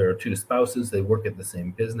spouse, there are two spouses, they work at the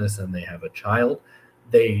same business and they have a child,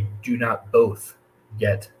 they do not both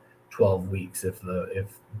get 12 weeks. If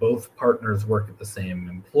both partners work at the same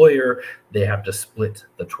employer, they have to split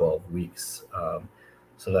the 12 weeks.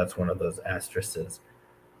 So that's one of those asterisks.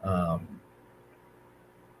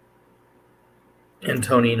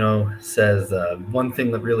 Antonino says, one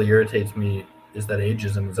thing that really irritates me is that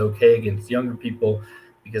ageism is okay against younger people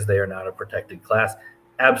because they are not a protected class.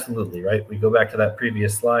 Absolutely, right? We go back to that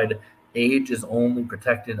previous slide. Age is only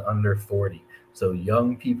protected under 40. So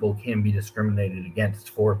young people can be discriminated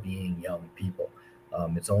against for being young people.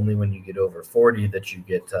 It's only when you get over 40 that you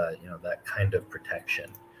get that kind of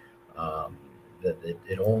protection. The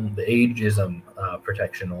ageism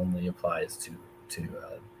protection only applies to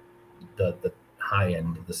the high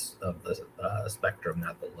end of the spectrum,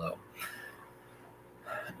 not the low.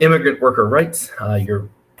 Immigrant worker rights. You're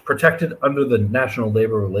protected under the National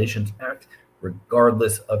Labor Relations Act,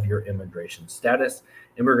 regardless of your immigration status.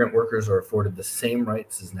 Immigrant workers are afforded the same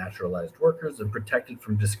rights as naturalized workers and protected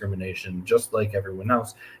from discrimination, just like everyone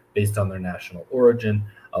else, based on their national origin.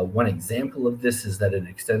 One example of this is that it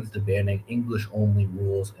extends to banning English-only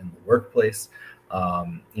rules in the workplace.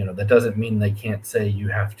 That doesn't mean they can't say you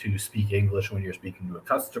have to speak English when you're speaking to a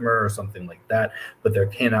customer or something like that, but there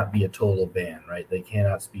cannot be a total ban, right? They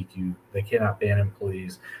cannot ban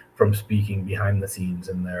employees from speaking behind the scenes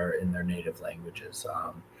in their native languages.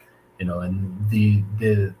 And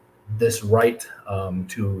this right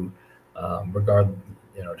to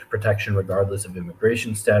protection regardless of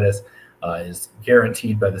immigration status is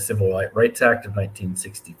guaranteed by the Civil Rights Act of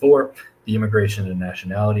 1964, the Immigration and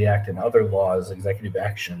Nationality Act, and other laws, executive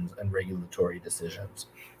actions, and regulatory decisions.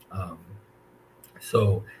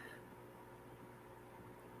 So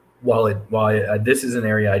while this is an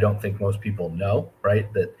area I don't think most people know,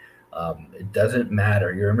 right, that it doesn't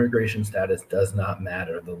matter. Your immigration status does not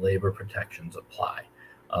matter. The labor protections apply.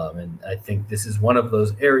 And I think this is one of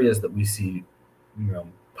those areas that we see,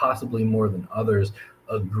 possibly more than others,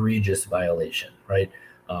 egregious violation, right?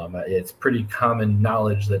 It's pretty common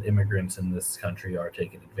knowledge that immigrants in this country are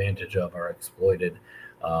taken advantage of, are exploited,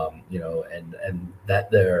 and that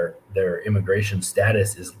their immigration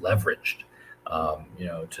status is leveraged,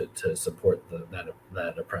 to support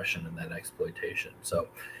that oppression and that exploitation. So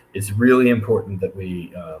it's really important that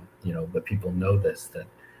that people know this,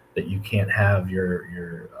 that you can't have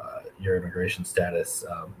your immigration status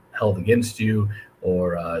held against you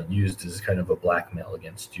or used as kind of a blackmail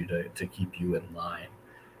against you to keep you in line.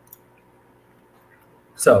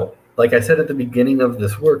 So, like I said at the beginning of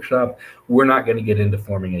this workshop, we're not going to get into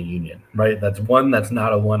forming a union, right? That's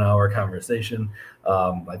not a 1 hour conversation.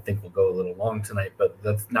 I think we'll go a little long tonight, but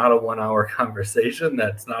that's not a 1 hour conversation.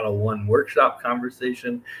 That's not a one workshop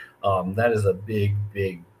conversation. That is a big,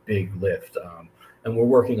 big, big lift. And we're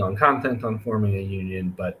working on content on forming a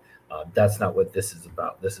union, but that's not what this is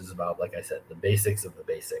about. This is about, like I said, the basics of the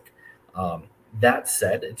basic. That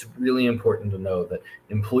said, it's really important to know that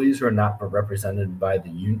employees who are not represented by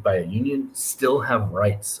a union still have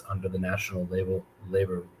rights under the National Labor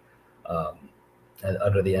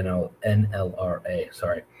under the NLRA.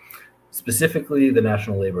 Sorry, specifically the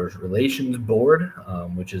National Labor Relations Board,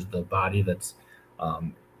 which is the body that's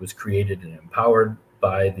was created and empowered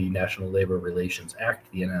by the National Labor Relations Act,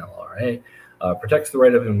 the NLRA, protects the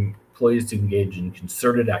right of employees to engage in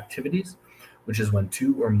concerted activities, which is when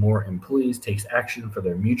two or more employees takes action for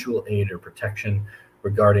their mutual aid or protection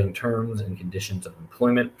regarding terms and conditions of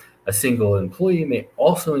employment. A single employee may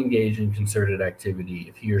also engage in concerted activity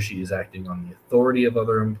if he or she is acting on the authority of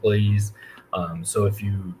other employees. So if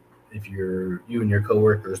you you and your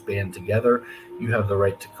coworkers band together, you have the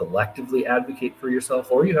right to collectively advocate for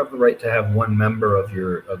yourself, or you have the right to have one member of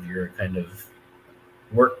your kind of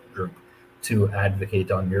work group to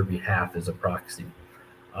advocate on your behalf as a proxy.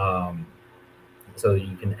 So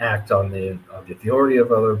you can act on the authority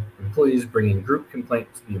of other employees, bringing group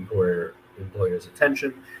complaints to the employer's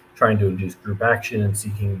attention, trying to induce group action, and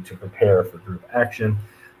seeking to prepare for group action.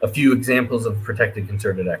 A few examples of protected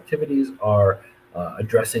concerted activities are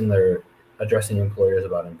addressing employers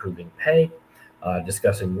about improving pay,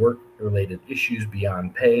 discussing work-related issues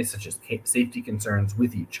beyond pay, such as safety concerns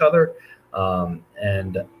with each other,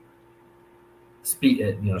 and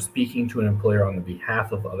speaking to an employer on the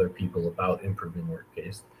behalf of other people about improving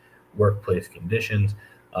workplace conditions.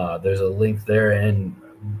 There's a link there, and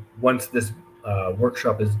once this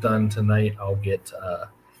workshop is done tonight, I'll get a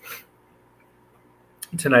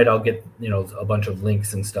bunch of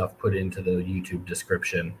links and stuff put into the YouTube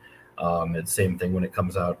description. It's the same thing when it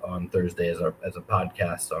comes out on Thursday as a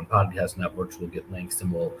podcast on podcast networks. We'll get links,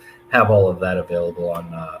 and we'll have all of that available on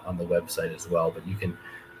the website as well. But you can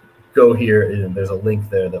go here, and there's a link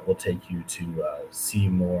there that will take you to see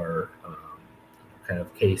more kind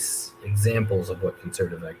of case examples of what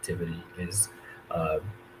concerted activity is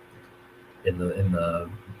in the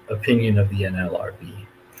opinion of the NLRB.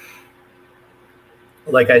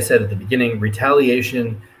 Like I said at the beginning,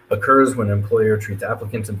 retaliation occurs when an employer treats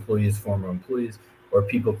applicants, employees, former employees, or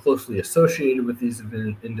people closely associated with these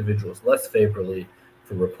individuals less favorably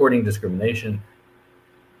for reporting discrimination,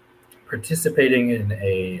 participating in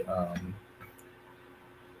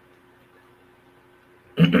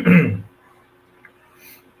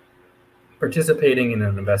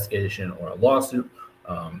an investigation or a lawsuit,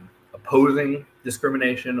 opposing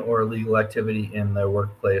discrimination or illegal activity in their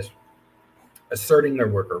workplace, asserting their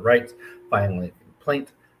worker rights, filing a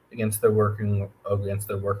complaint against their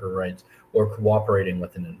worker rights, or cooperating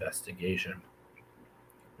with an investigation.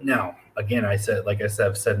 Now, again, I've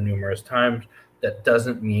said numerous times, that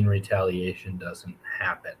doesn't mean retaliation doesn't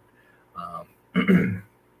happen.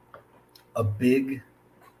 A big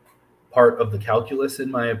part of the calculus, in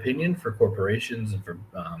my opinion, for corporations and for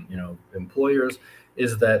employers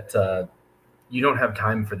is that you don't have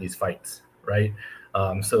time for these fights, right?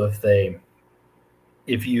 So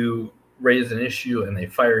if you raise an issue and they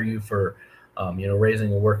fire you for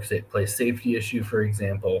raising a workplace safety issue, for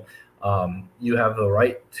example, you have the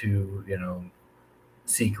right to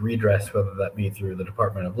seek redress, whether that be through the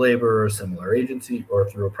Department of Labor or a similar agency, or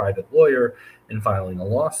through a private lawyer in filing a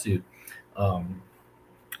lawsuit.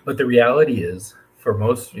 But the reality is, for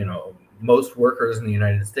most workers in the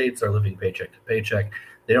United States are living paycheck to paycheck.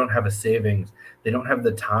 They don't have a savings. They don't have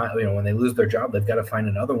the time. When they lose their job, they've got to find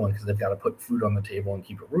another one because they've got to put food on the table and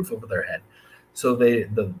keep a roof over their head. So the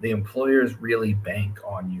employers really bank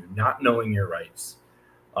on you not knowing your rights,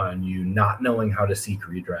 on you not knowing how to seek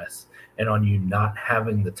redress, and on you not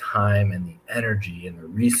having the time and the energy and the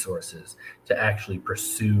resources to actually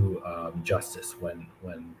pursue justice when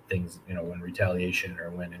things, when retaliation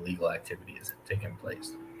or when illegal activity is taking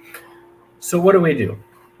place. So what do we do,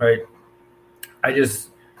 right? I just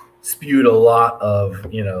spewed a lot of,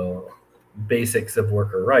 basics of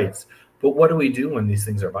worker rights, but what do we do when these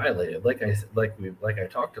things are violated? Like I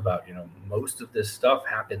talked about, most of this stuff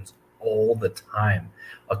happens all the time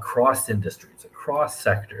across industries, across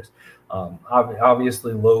sectors.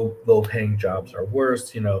 Obviously, low paying jobs are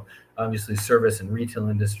worse. Obviously, service and retail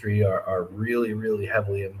industry are really, really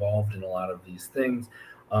heavily involved in a lot of these things.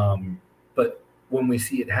 But when we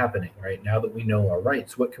see it happening, right, now that we know our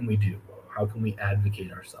rights, what can we do? How can we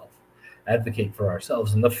advocate for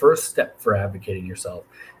ourselves? And the first step for advocating yourself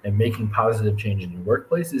and making positive change in your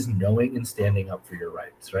workplace is knowing and standing up for your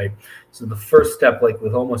rights, right? So the first step, like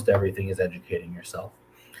with almost everything, is educating yourself.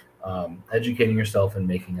 And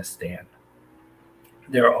making a stand.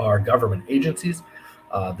 There are government agencies.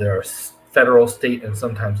 There are federal, state, and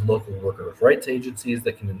sometimes local workers' rights agencies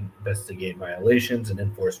that can investigate violations and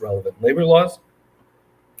enforce relevant labor laws.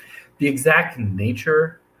 The exact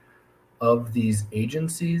nature of these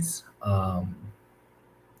agencies and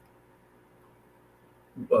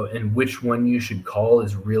which one you should call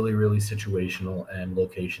is really, really situational and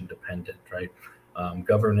location dependent, right?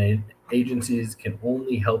 Government agencies can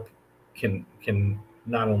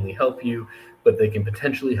not only help you, but they can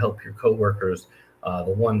potentially help your coworkers.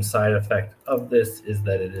 The one side effect of this is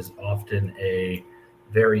that it is often a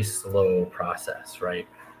very slow process, right?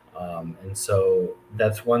 And so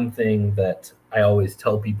that's one thing that I always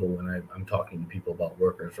tell people when I'm talking to people about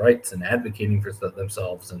workers' rights and advocating for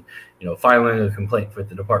themselves and, filing a complaint with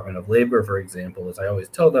the Department of Labor, for example, is I always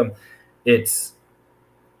tell them it's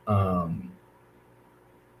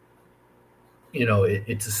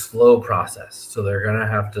it's a slow process. So they're going to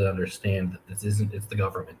have to understand that it's the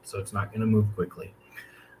government. So it's not going to move quickly.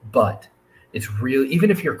 But it's real,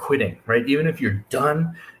 even if you're quitting, right? Even if you're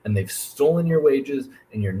done and they've stolen your wages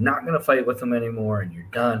and you're not going to fight with them anymore and you're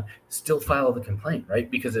done, still file the complaint,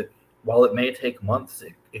 right? Because while it may take months,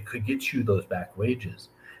 it could get you those back wages.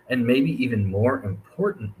 And maybe even more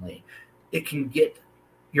importantly, it can get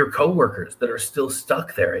your coworkers that are still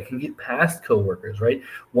stuck there. It can get past coworkers, right?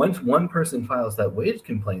 Once one person files that wage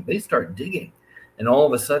complaint, they start digging. And all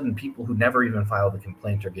of a sudden, people who never even filed the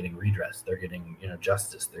complaint are getting redress. They're getting,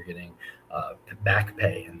 justice. They're getting back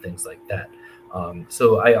pay and things like that.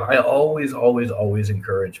 So I always, always, always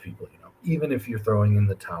encourage people, even if you're throwing in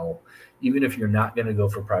the towel, even if you're not going to go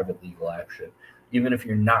for private legal action, even if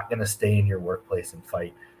you're not going to stay in your workplace and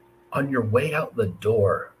fight, on your way out the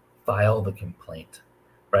door, file the complaint,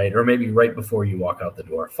 right? Or maybe right before you walk out the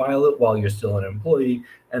door, file it while you're still an employee,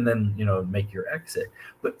 and then, make your exit.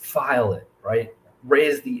 But file it, right?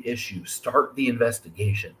 Raise the issue, start the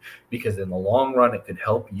investigation, because in the long run, it could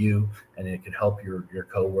help you and it could help your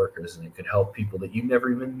coworkers, and it could help people that you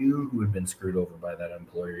never even knew who had been screwed over by that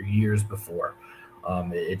employer years before.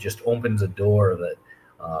 It just opens a door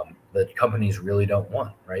that companies really don't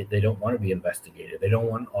want, right? They don't want to be investigated. They don't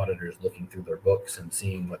want auditors looking through their books and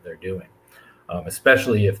seeing what they're doing,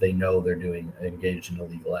 especially if they know they're engaged in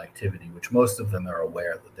illegal activity, which most of them are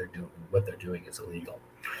aware that what they're doing is illegal.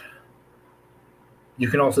 You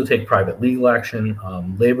can also take private legal action.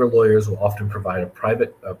 Labor lawyers will often provide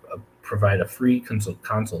a free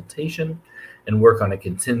consultation and work on a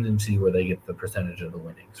contingency where they get the percentage of the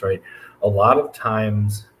winnings, right? A lot of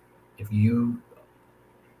times,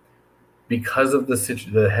 because of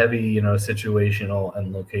the heavy, situational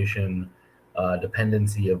and location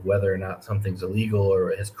dependency of whether or not something's illegal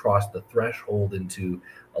or has crossed the threshold into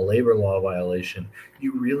a labor law violation,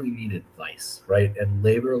 you really need advice, right? And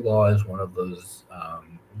labor law is one of those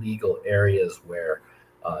legal areas where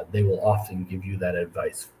they will often give you that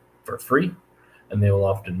advice for free, and they will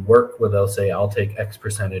often work where they'll say, I'll take X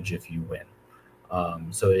percentage if you win.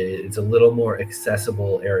 So it's a little more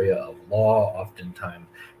accessible area of law oftentimes,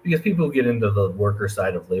 because people who get into the worker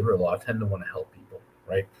side of labor law tend to want to help people,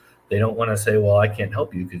 right? They don't want to say, well, I can't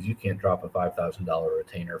help you because you can't drop a $5,000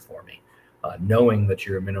 retainer for me, knowing that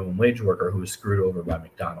you're a minimum wage worker who was screwed over by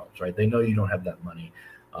McDonald's, right? They know you don't have that money,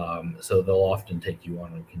 so they'll often take you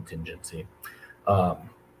on a contingency.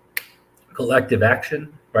 Collective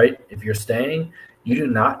action, right? If you're staying, you do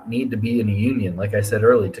not need to be in a union, like I said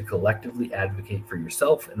earlier, to collectively advocate for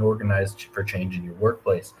yourself and organize for change in your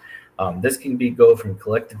workplace. This can go from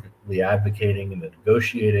collectively advocating and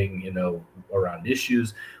negotiating, around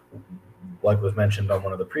issues, like was mentioned on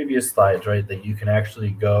one of the previous slides, right? That you can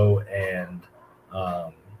actually go and,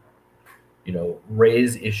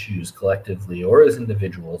 raise issues collectively or as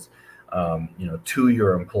individuals, to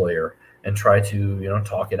your employer, and try to,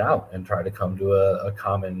 talk it out and try to come to a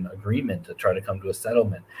common agreement, to try to come to a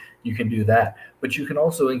settlement. You can do that, but you can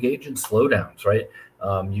also engage in slowdowns, right?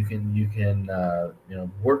 You can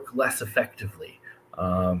work less effectively.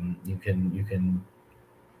 You can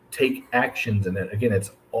take actions, and again,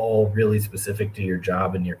 it's all really specific to your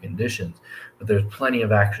job and your conditions, but there's plenty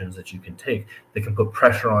of actions that you can take that can put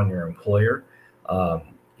pressure on your employer,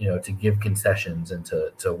 to give concessions and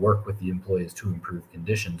to work with the employees to improve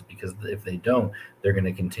conditions, because if they don't, they're going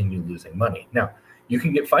to continue losing money. Now, you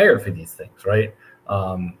can get fired for these things, right?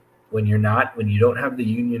 When you don't have the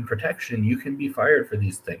union protection, you can be fired for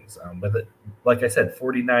these things. But like I said,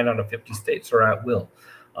 49 out of 50 states are at will.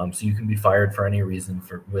 So you can be fired for any reason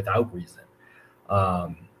without reason.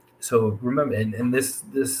 So remember, and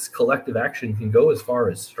this collective action can go as far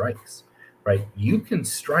as strikes, right? You can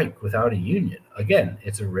strike without a union. Again,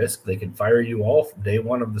 it's a risk. They can fire you off day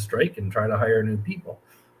one of the strike and try to hire new people.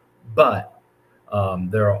 But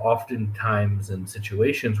there are often times and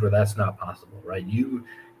situations where that's not possible, right?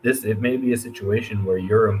 It may be a situation where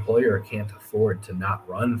your employer can't afford to not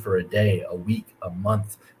run for a day, a week, a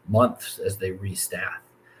month, months as they restaff.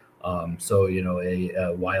 So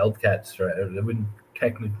a wildcat strike, it wouldn't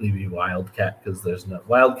technically be wildcat, because there's no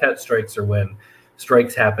wildcat strikes are when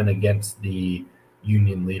strikes happen against the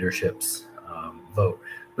union leadership's vote,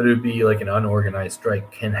 but it would be like an unorganized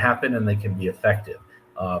strike can happen and they can be effective.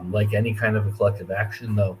 Like any kind of a collective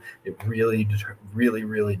action, though, it really,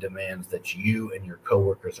 really demands that you and your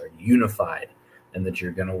coworkers are unified, and that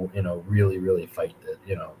you're going to, really, really fight,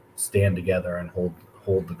 stand together and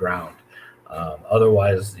hold the ground.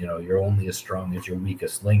 Otherwise, you're only as strong as your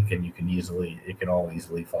weakest link, and it can all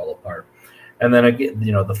easily fall apart. And then again,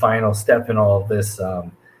 the final step in all of this,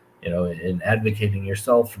 in advocating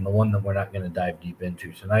yourself, and the one that we're not going to dive deep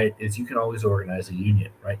into tonight is you can always organize a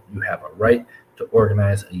union, right? You have a right to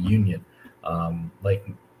organize a union. Like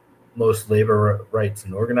most labor rights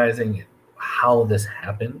and organizing, how this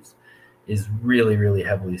happens is really, really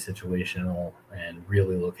heavily situational and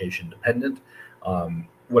really location dependent.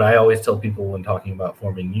 What I always tell people when talking about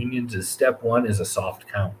forming unions is step one is a soft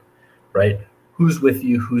count, right? Who's with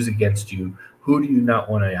you? Who's against you? Who do you not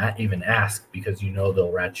want to even ask because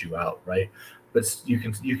they'll rat you out, right? But you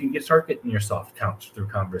can start getting your soft counts through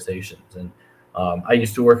conversations. And I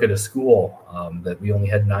used to work at a school that we only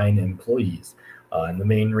had 9 employees. And the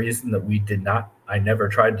main reason that I never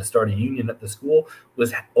tried to start a union at the school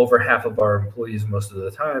was over half of our employees most of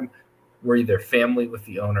the time were either family with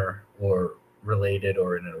the owner or related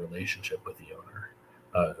or in a relationship with the owner,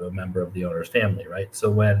 a member of the owner's family, right?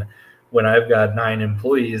 So when I've got 9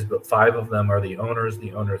 employees, but 5 of them are the owner's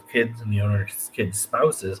kids, and the owner's kids'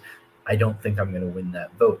 spouses, I don't think I'm going to win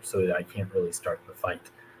that vote. So I can't really start the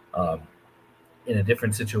fight. In a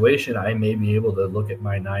different situation, I may be able to look at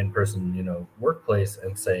my 9-person, workplace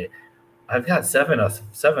and say, I've got seven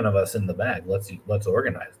of us in the bag. Let's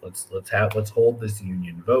organize. Let's hold this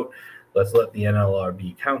union vote. Let's let the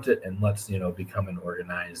NLRB count it, and let's become an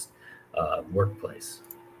organized workplace.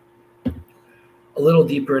 A little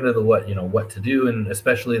deeper into the what to do, and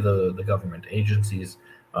especially the government agencies,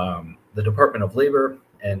 the Department of Labor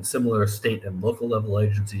and similar state and local level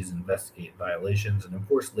agencies investigate violations and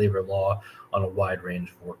enforce labor law on a wide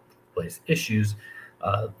range of workplace issues.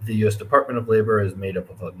 The U.S. Department of Labor is made up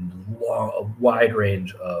of a wide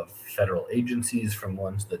range of federal agencies, from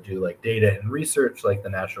ones that do like data and research, like the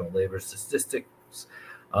National Labor Statistics,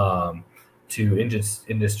 to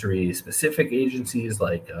industry-specific agencies,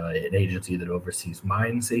 like an agency that oversees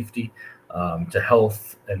mine safety, to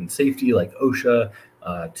health and safety, like OSHA,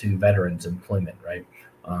 to veterans employment, right?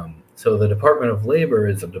 So the Department of Labor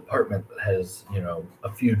is a department that has, a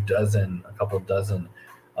couple dozen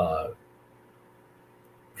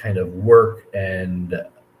kind of work and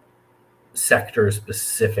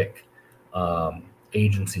sector-specific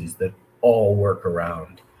agencies that all work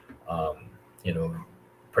around,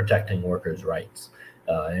 protecting workers' rights.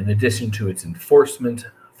 In addition to its enforcement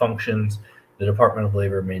functions, the Department of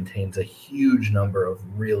Labor maintains a huge number of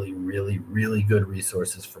really, really, really good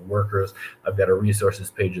resources for workers. I've got a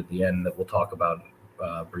resources page at the end that we'll talk about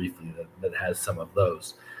briefly that has some of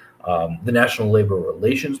those. The National Labor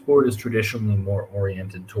Relations Board is traditionally more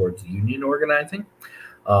oriented towards union organizing.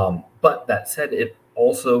 But that said, it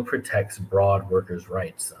also protects broad workers'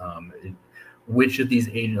 rights. Which of these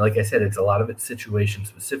agents, like I said, a lot of it's situation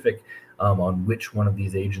specific on which one of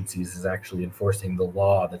these agencies is actually enforcing the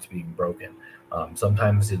law that's being broken.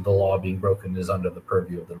 Sometimes the law being broken is under the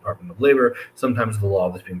purview of the Department of Labor. Sometimes the law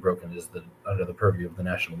that's being broken is under the purview of the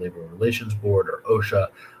National Labor Relations Board or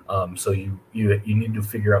OSHA. So you need to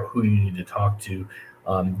figure out who you need to talk to.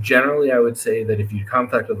 Generally, I would say that if you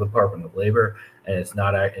contact the Department of Labor and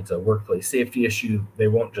it's a workplace safety issue, they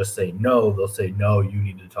won't just say no. They'll say, no, you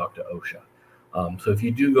need to talk to OSHA. So if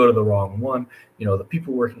you do go to the wrong one, the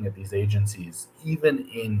people working at these agencies, even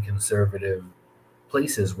in conservative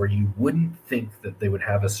places where you wouldn't think that they would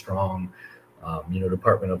have a strong,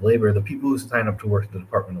 Department of Labor, the people who sign up to work at the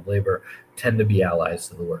Department of Labor tend to be allies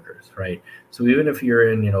to the workers, right? So even if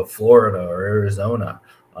you're in, Florida or Arizona,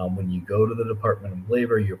 when you go to the Department of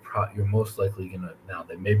Labor, you're most likely now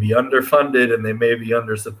they may be underfunded and they may be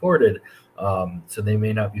undersupported, so they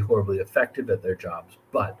may not be horribly effective at their jobs,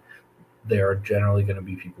 but they are generally going to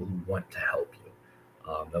be people who want to help you,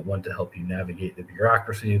 that want to help you navigate the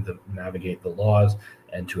bureaucracy, navigate the laws,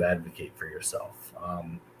 and to advocate for yourself.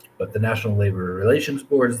 But the National Labor Relations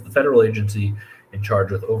Board is the federal agency in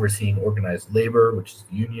charge with overseeing organized labor, which is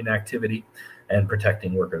union activity, and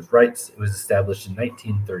protecting workers' rights. It was established in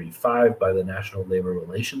 1935 by the National Labor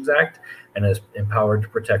Relations Act and is empowered to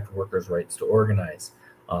protect workers' rights to organize.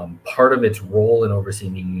 Part of its role in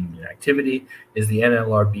overseeing union activity is the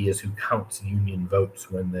NLRB is who counts union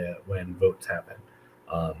votes when votes happen.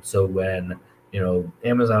 So when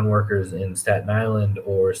Amazon workers in Staten Island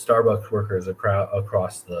or Starbucks workers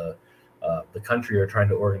across the country are trying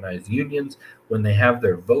to organize unions, when they have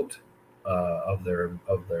their vote of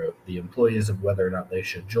the employees of whether or not they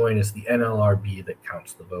should join, it's the NLRB that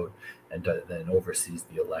counts the vote and then oversees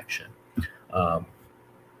the election.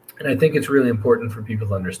 And I think it's really important for people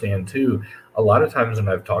to understand, too, a lot of times when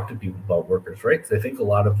I've talked to people about workers' rights, they think a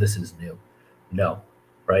lot of this is new. No,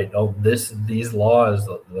 right? These laws,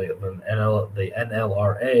 the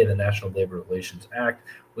NLRA, the National Labor Relations Act,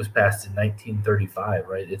 was passed in 1935,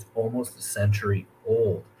 right? It's almost a century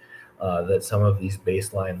old. that some of these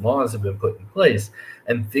baseline laws have been put in place,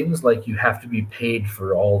 and things like you have to be paid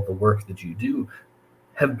for all the work that you do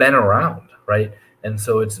have been around, right? And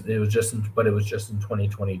so it was just in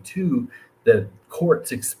 2022 that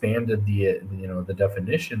courts expanded the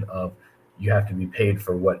definition of you have to be paid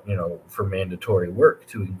for for mandatory work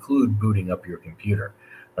to include booting up your computer,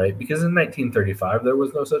 right? Because in 1935 there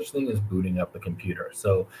was no such thing as booting up a computer.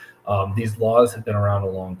 So these laws have been around a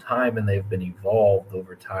long time, and they've been evolved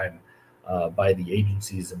over time by the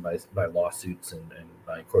agencies and by lawsuits and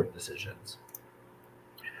by court decisions.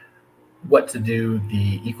 What to do?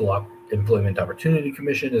 The Equal Employment Opportunity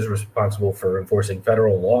Commission is responsible for enforcing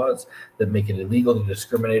federal laws that make it illegal to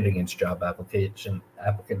discriminate against job applicant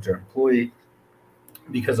or employee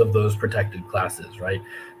because of those protected classes, right?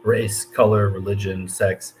 Race, color, religion,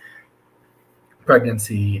 sex,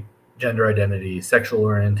 pregnancy, gender identity, sexual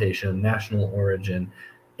orientation, national origin,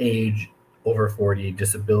 age, over 40,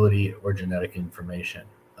 disability, or genetic information.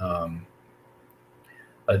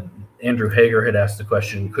 Andrew Hager had asked the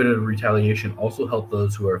question, could retaliation also help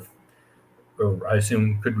those who are, or I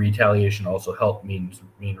assume, could retaliation also help mean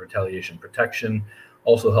retaliation protection,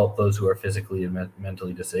 also help those who are physically and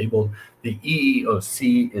mentally disabled? The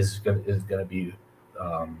EEOC is going to be,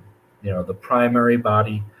 the primary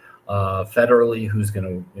body federally who's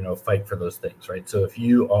going to, fight for those things, right? So if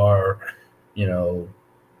you are,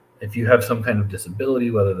 if you have some kind of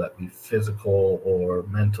disability, whether that be physical or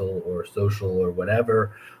mental or social or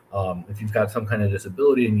whatever, if you've got some kind of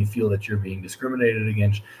disability and you feel that you're being discriminated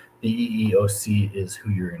against, the EEOC is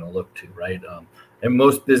who you're going to look to, right? And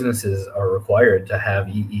most businesses are required to have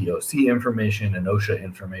EEOC information and OSHA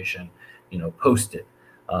information, posted.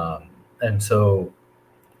 And so,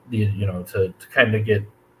 to kind of get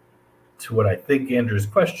to what I think Andrew's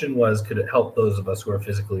question was, could it help those of us who are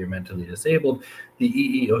physically or mentally disabled? The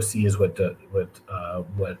EEOC is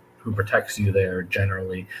who protects you there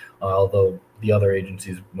generally, although the other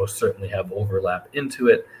agencies most certainly have overlap into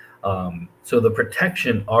it. So the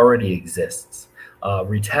protection already exists.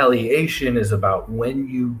 Retaliation is about when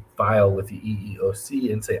you file with the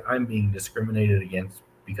EEOC and say, I'm being discriminated against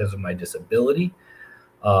because of my disability.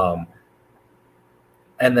 And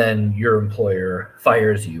then your employer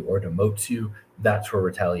fires you or demotes you. That's where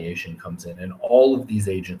retaliation comes in. And all of these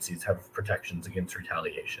agencies have protections against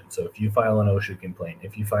retaliation. So if you file an OSHA complaint,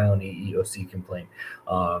 if you file an EEOC complaint,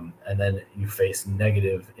 and then you face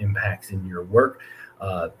negative impacts in your work,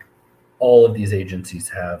 all of these agencies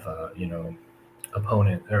have, have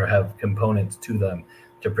components to them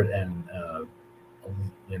to pretend,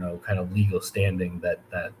 kind of legal standing that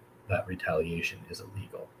retaliation is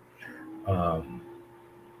illegal.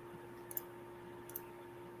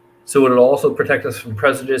 So it'll also protect us from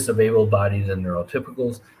prejudice of able-bodied and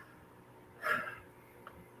neurotypicals.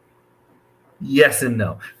 Yes and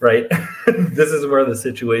no, right? This is where the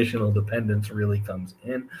situational dependence really comes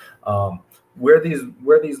in. Where these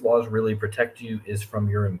laws really protect you is from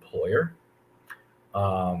your employer.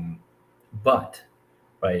 But,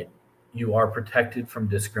 right, you are protected from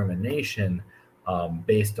discrimination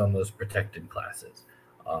based on those protected classes.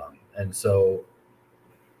 And so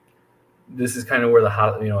this is kind of where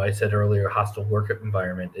I said earlier, hostile work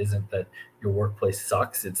environment isn't that your workplace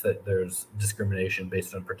sucks. It's that there's discrimination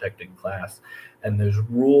based on protected class, and there's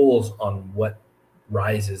rules on what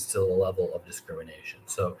rises to the level of discrimination.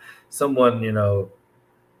 So someone,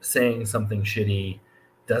 saying something shitty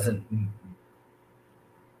doesn't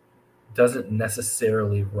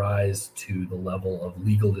necessarily rise to the level of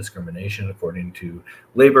legal discrimination according to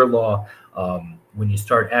labor law. When you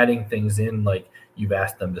start adding things in, like you've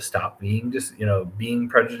asked them to stop being being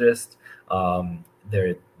prejudiced,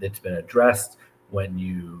 it's been addressed. When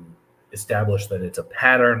you establish that it's a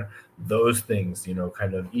pattern, those things,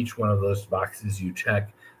 kind of each one of those boxes you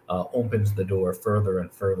check opens the door further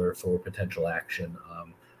and further for potential action.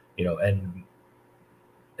 And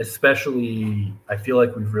especially, I feel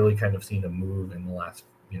like we've really kind of seen a move in the last,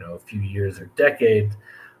 few years or decades,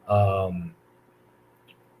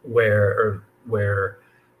 where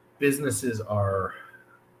businesses are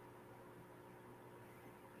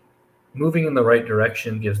moving in the right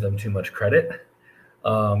direction gives them too much credit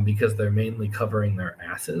because they're mainly covering their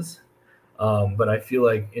asses. But I feel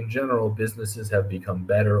like in general, businesses have become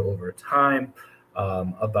better over time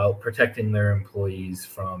about protecting their employees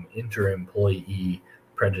from inter-employee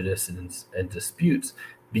prejudice and disputes,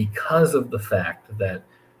 because of the fact that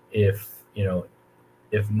if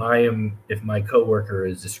my coworker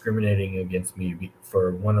is discriminating against me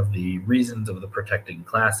for one of the reasons of the protected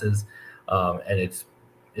classes, and it's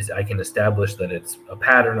I can establish that it's a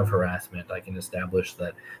pattern of harassment. I can establish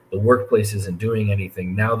that the workplace isn't doing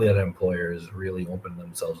anything. Now that employers really open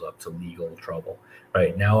themselves up to legal trouble,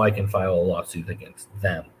 right? Now I can file a lawsuit against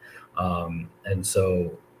them. And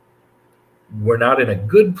so we're not in a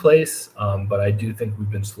good place, but I do think we've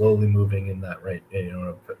been slowly moving in that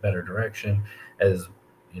a better direction, as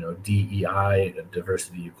DEI,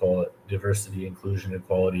 diversity, inclusion,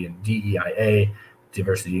 equality, and DEIA,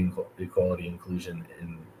 diversity, equality, inclusion,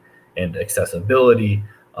 and accessibility,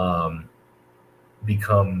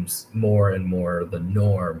 becomes more and more the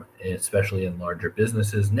norm, especially in larger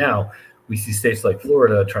businesses. Now we see states like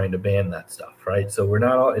Florida trying to ban that stuff, right? So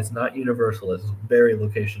it's not universal, it's very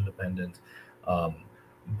location dependent.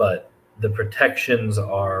 But the protections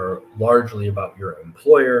are largely about your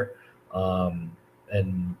employer,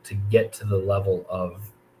 and to get to the level of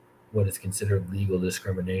what is considered legal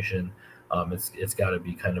discrimination, it's got to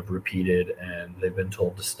be kind of repeated, and they've been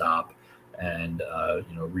told to stop, and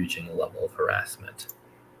reaching a level of harassment.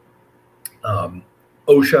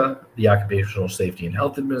 OSHA, the Occupational Safety and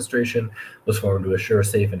Health Administration, was formed to assure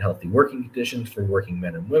safe and healthy working conditions for working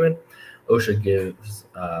men and women. OSHA gives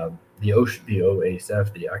the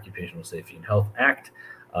OASF, the Occupational Safety and Health Act,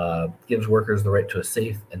 gives workers the right to a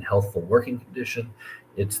safe and healthful working condition.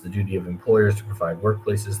 It's the duty of employers to provide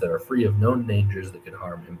workplaces that are free of known dangers that could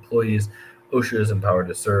harm employees. OSHA is empowered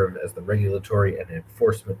to serve as the regulatory and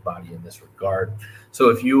enforcement body in this regard. So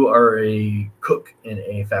if you are a cook in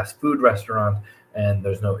a fast food restaurant and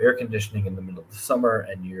there's no air conditioning in the middle of the summer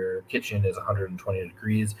and your kitchen is 120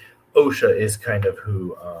 degrees, OSHA is kind of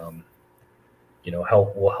who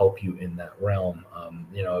will help you in that realm.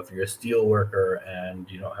 If you're a steel worker and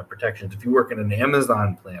you don't have protections, if you work in an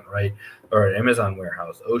Amazon plant, right, or an Amazon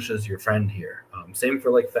warehouse, OSHA's your friend here. Same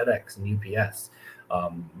for like FedEx and UPS.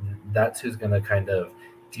 That's who's going to kind of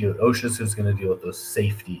deal. OSHA's who's going to deal with those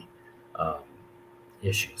safety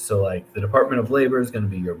issues. So like the Department of Labor is going to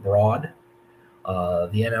be your broad.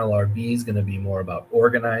 The NLRB is going to be more about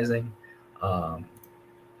organizing. The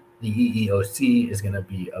EEOC is going to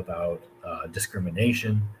be about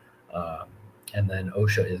discrimination, and then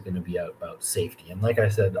OSHA is going to be about safety. And like I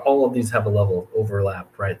said, all of these have a level of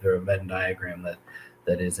overlap, right? They're a Venn diagram that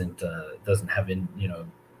doesn't have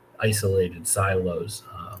isolated silos.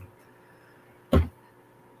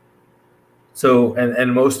 So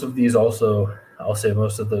most of these also, I'll say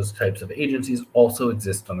most of those types of agencies also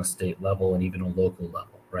exist on a state level and even a local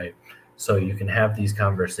level, right? So you can have these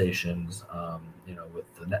conversations, with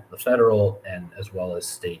the federal and as well as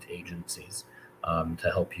state agencies to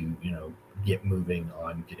help you, get moving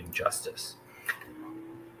on getting justice.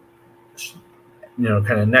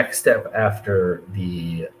 Kind of next step after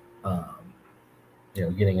the,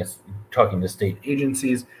 talking to state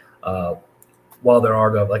agencies. While there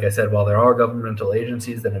are governmental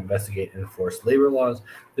agencies that investigate and enforce labor laws,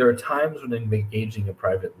 there are times when engaging a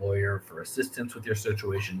private lawyer for assistance with your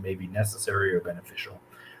situation may be necessary or beneficial.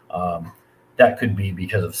 That could be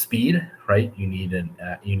because of speed, right? You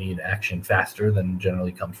need action faster than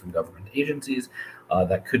generally comes from government agencies.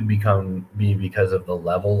 That could be because of the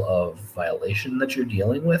level of violation that you're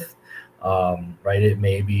dealing with, right? It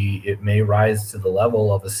may rise to the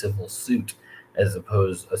level of a civil suit,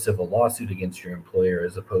 a civil lawsuit against your employer,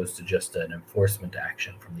 as opposed to just an enforcement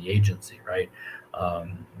action from the agency, right?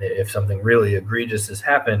 If something really egregious has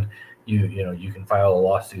happened, you can file a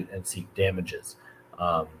lawsuit and seek damages.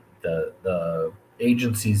 The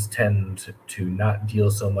agencies tend to not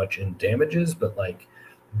deal so much in damages, but like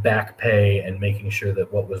back pay and making sure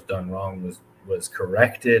that what was done wrong was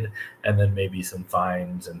corrected, and then maybe some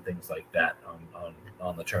fines and things like that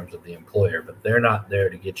on the terms of the employer. But they're not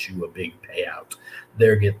there to get you a big payout.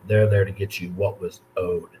 They're there to get you what was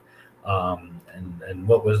owed, and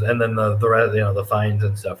what was, and then the rest, the fines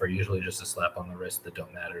and stuff are usually just a slap on the wrist that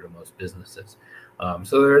don't matter to most businesses.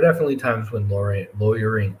 So there are definitely times when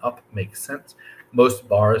lawyering up makes sense. Most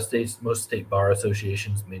state bar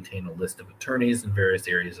associations maintain a list of attorneys in various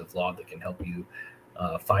areas of law that can help you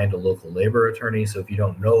find a local labor attorney. So if you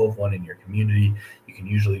don't know of one in your community, you can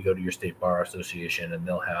usually go to your state bar association, and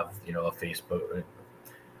they'll have a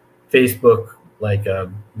Facebook like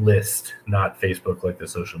a list, not Facebook like the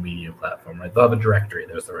social media platform, right? They'll have a directory.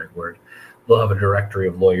 There's the right word. They'll have a directory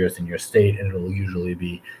of lawyers in your state, and it'll usually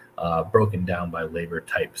be broken down by labor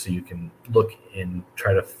type. So you can look and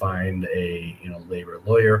try to find a labor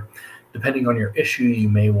lawyer. Depending on your issue, you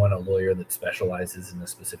may want a lawyer that specializes in a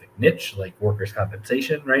specific niche, like workers'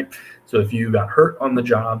 compensation, right? So if you got hurt on the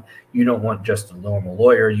job, you don't want just a normal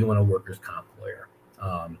lawyer, you want a workers' comp lawyer.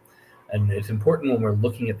 And it's important when we're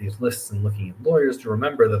looking at these lists and looking at lawyers to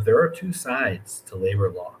remember that there are two sides to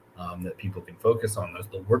labor law. that people can focus on. There's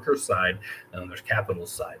the worker side, and then there's capital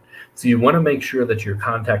side. So you want to make sure that you're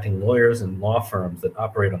contacting lawyers and law firms that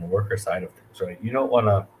operate on the worker side of things, right? You don't want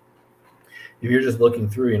to, if you're just looking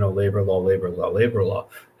through, labor law,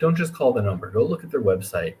 don't just call the number. Go look at their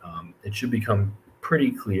website. It should become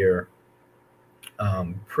pretty clear,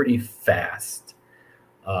 pretty fast,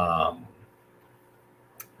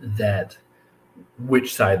 that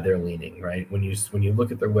which side they're leaning, right? When you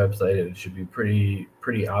look at their website, it should be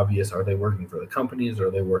pretty obvious. Are they working for the companies or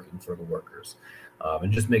are they working for the workers?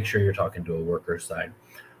 And just make sure you're talking to a worker side.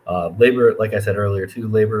 Labor, like I said earlier too,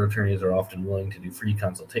 labor attorneys are often willing to do free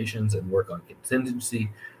consultations and work on contingency,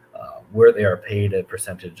 where they are paid a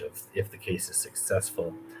percentage of if the case is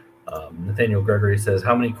successful. Nathaniel Gregory says,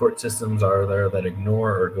 how many court systems are there that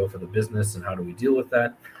ignore or go for the business, and how do we deal with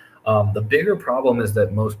that? The bigger problem is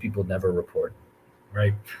that most people never report,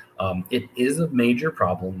 right? It is a major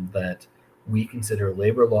problem that we consider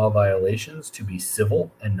labor law violations to be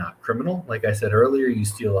civil and not criminal. Like I said earlier, you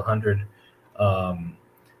steal $100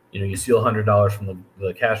 from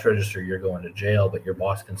the cash register, you're going to jail, but your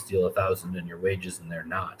boss can steal $1,000 in your wages and they're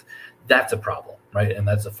not. That's a problem, right? And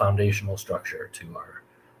that's a foundational structure to our,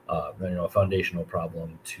 a foundational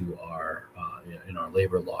problem to our, in our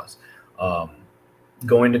labor laws.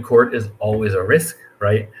 Going to court is always a risk,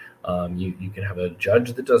 right? You can have a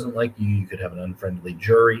judge that doesn't like you. You could have an unfriendly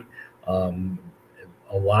jury. A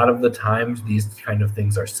lot of the times, these kind of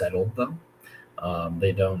things are settled, though.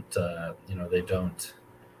 They don't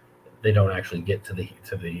actually get to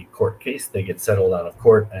the court case. They get settled out of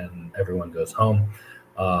court, and everyone goes home.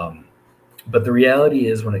 But the reality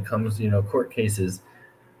is, when it comes to court cases,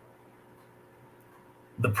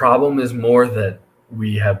 the problem is more that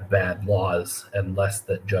we have bad laws and less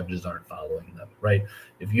that judges aren't following them, right?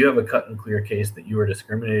 If you have a cut and clear case that you are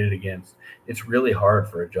discriminated against, it's really hard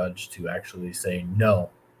for a judge to actually say, no,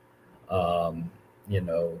 I'm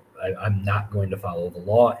not going to follow the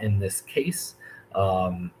law in this case.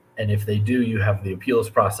 And if they do, you have the appeals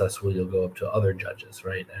process where you'll go up to other judges,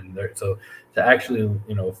 right? And so to actually,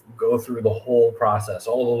 go through the whole process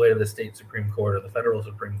all the way to the state Supreme Court or the federal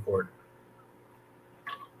Supreme Court,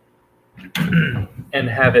 and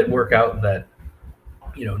have it work out that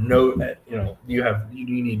you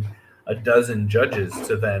need a dozen judges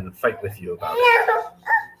to then fight with you about it.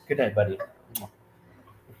 Good night, buddy. I'll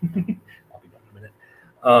be gone in a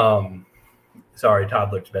minute. Sorry,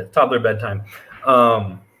 toddler bedtime.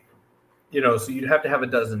 So you'd have to have a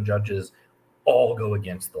dozen judges all go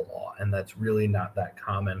against the law, and that's really not that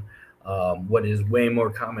common. What is way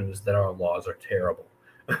more common is that our laws are terrible.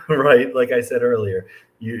 Right? Like I said earlier,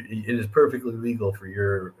 it is perfectly legal for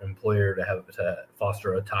your employer to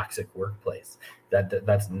foster a toxic workplace.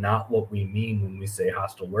 That's not what we mean when we say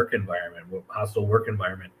hostile work environment. Hostile work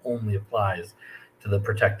environment only applies to the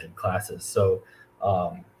protected classes. So,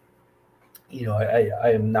 I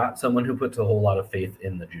am not someone who puts a whole lot of faith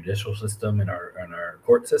in the judicial system and our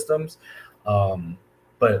court systems,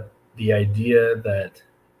 but the idea that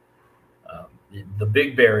the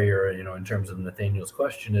big barrier, in terms of Nathaniel's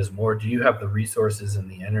question, is more: do you have the resources and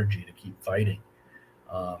the energy to keep fighting?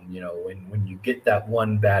 When you get that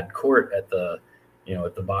one bad court at the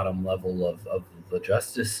bottom level of the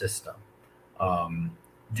justice system,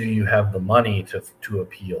 do you have the money to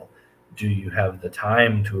appeal? Do you have the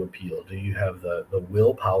time to appeal? Do you have the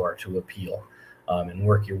willpower to appeal and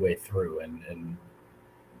work your way through? And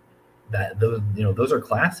that those are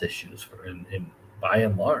class issues by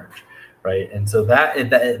and large. Right. And so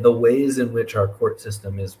that the ways in which our court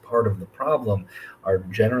system is part of the problem are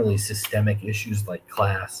generally systemic issues like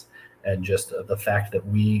class, and just the fact that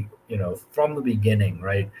we, from the beginning,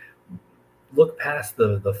 right, look past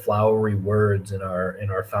the flowery words in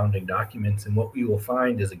our founding documents, and what we will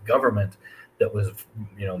find is a government that was,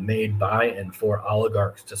 made by and for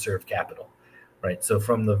oligarchs to serve capital. Right. So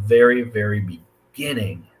from the very, very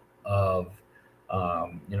beginning of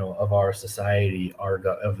our society,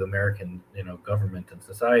 of the American, government and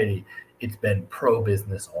society, it's been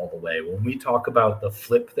pro-business all the way. When we talk about the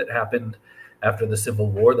flip that happened after the Civil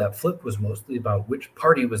War, that flip was mostly about which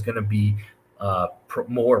party was going to be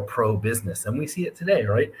more pro-business. And we see it today,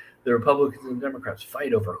 right? The Republicans and Democrats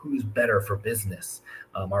fight over who's better for business.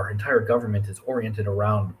 Our entire government is oriented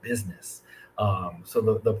around business.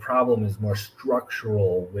 So the problem is more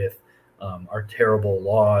structural with our terrible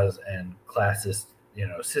laws and classist,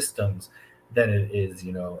 systems than it is,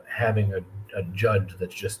 having a judge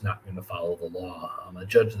that's just not going to follow the law. A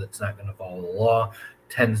judge that's not going to follow the law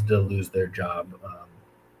tends to lose their job,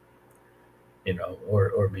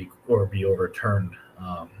 or be overturned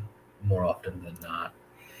more often than not.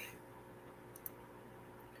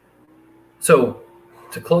 So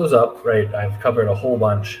to close up, right, I've covered a whole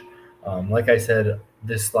bunch. Like I said,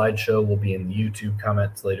 this slideshow will be in the YouTube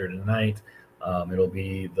comments later tonight. It'll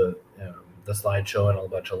be the slideshow, and a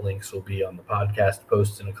bunch of links will be on the podcast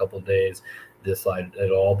post in a couple of days.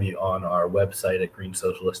 It'll all be on our website at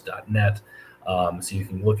greensocialist.net. So you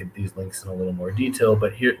can look at these links in a little more detail.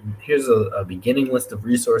 But here's a beginning list of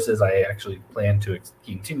resources. I actually plan to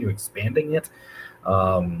continue expanding it.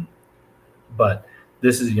 But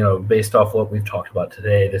this is, based off what we've talked about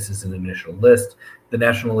today, this is an initial list. The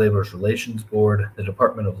National Labor Relations Board, the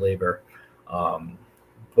Department of Labor,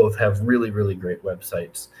 both have really, really great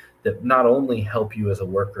websites that not only help you as a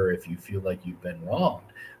worker if you feel like you've been wronged,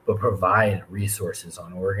 but provide resources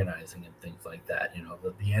on organizing and things like that.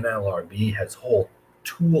 The NLRB has whole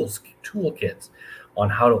toolkits on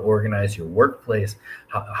how to organize your workplace,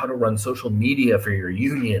 how to run social media for your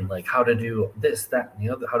union, like how to do this, that, and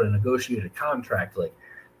the other, how to negotiate a contract. Like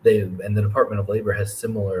and the Department of Labor has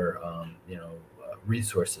similar,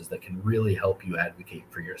 resources that can really help you advocate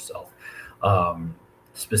for yourself.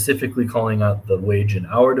 Specifically calling out the wage and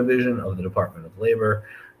hour division of the Department of Labor,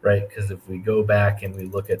 right? Because if we go back and we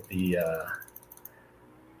look at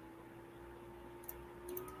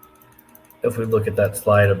that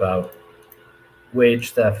slide about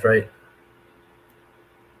wage theft, right,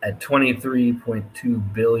 at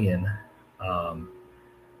 $23.2 billion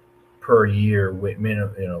per year,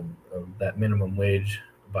 that minimum wage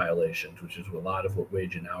violations, which is a lot of what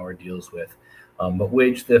wage and hour deals with. But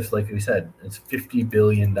wage theft, like we said, it's $50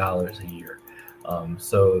 billion a year.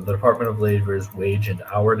 So the Department of Labor's wage and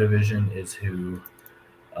hour division is who,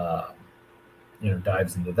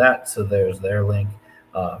 dives into that. So there's their link.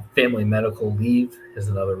 Family medical leave is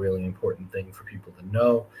another really important thing for people to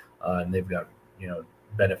know. And they've got,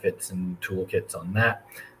 benefits and toolkits on that.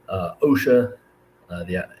 OSHA,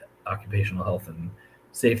 the Occupational Health and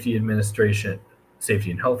Safety and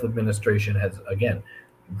Health Administration has, again,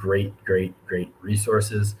 great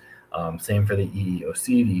resources. Same for the EEOC,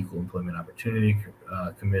 the Equal Employment Opportunity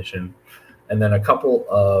Commission. And then a couple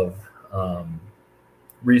of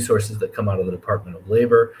resources that come out of the Department of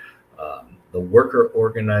Labor. The Worker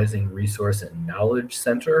Organizing Resource and Knowledge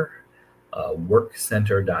Center,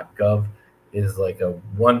 workcenter.gov, is like a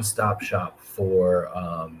one-stop shop for,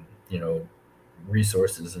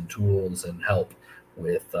 resources and tools and help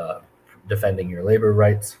with defending your labor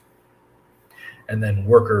rights. And then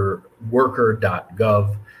worker.gov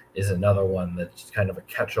is another one that's kind of a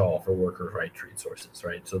catch-all for worker rights resources,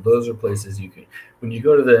 right? So those are places you can, when you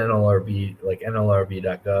go to the NLRB, like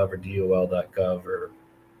NLRB.gov or DOL.gov or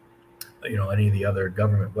any of the other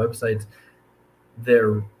government websites,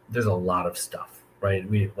 there's a lot of stuff, right?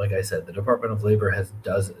 Like I said, the Department of Labor has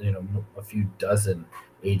a few dozen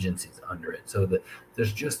agencies under it. So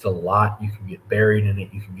there's just a lot. You can get buried in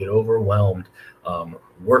it. You can get overwhelmed.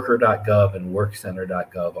 Worker.gov and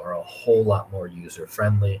workcenter.gov are a whole lot more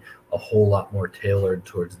user-friendly, a whole lot more tailored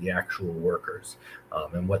towards the actual workers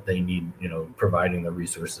and what they need, providing the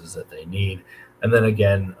resources that they need. And then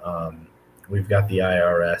again, we've got the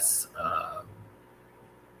IRS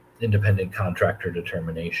independent contractor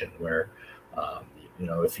determination, where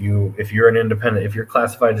if you're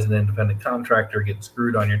classified as an independent contractor, getting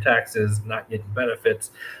screwed on your taxes, not getting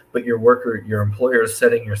benefits, but your employer is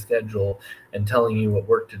setting your schedule and telling you what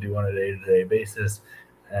work to do on a day-to-day basis,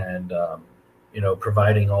 and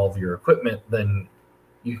providing all of your equipment, then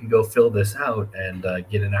you can go fill this out and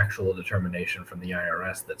get an actual determination from the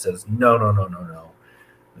IRS that says no.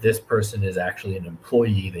 This person is actually an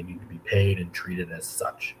employee. They need to be paid and treated as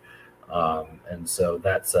such. And so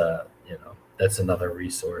that's another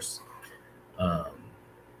resource.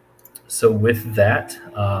 So with that,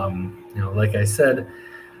 like I said,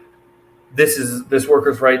 this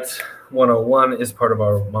Workers' Rights 101 is part of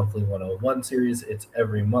our monthly 101 series. It's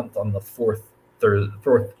every month on the fourth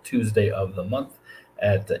Tuesday of the month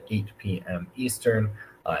at 8 p.m. Eastern.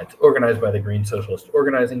 It's organized by the Green Socialist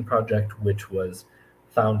Organizing Project, which was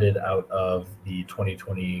founded out of the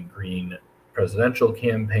 2020 Green presidential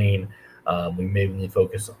campaign. We mainly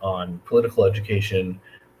focus on political education,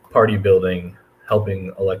 party building,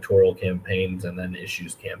 helping electoral campaigns, and then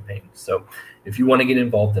issues campaigns. So if you want to get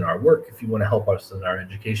involved in our work, if you want to help us in our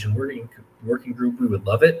education working group, we would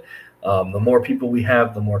love it. The more people we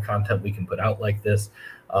have, the more content we can put out like this.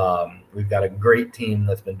 We've got a great team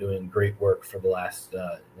that's been doing great work for the last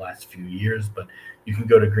few years, but you can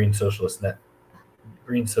go to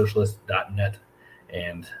greensocialist.net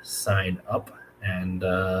and sign up. And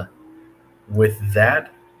with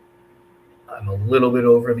that, I'm a little bit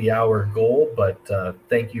over the hour goal, but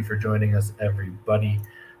thank you for joining us, everybody.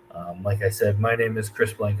 Like I said, my name is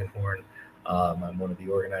Chris Blankenhorn. I'm one of the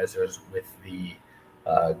organizers with the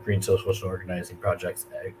Green Socialist Organizing Projects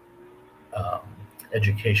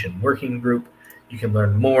Education Working Group. You can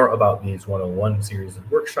learn more about these 101 series of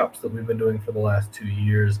workshops that we've been doing for the last 2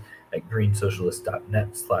 years at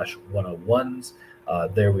greensocialist.net/101s.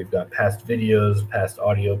 There we've got past videos, past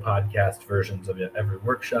audio podcast versions of every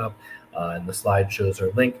workshop, and the slideshows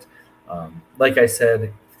are linked. Like I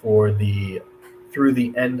said, through the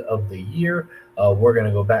end of the year, we're going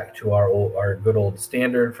to go back to our good old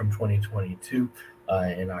standard from 2022.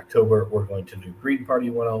 In October, we're going to do Green Party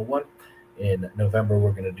 101. In November,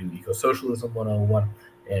 we're going to do Eco-Socialism 101.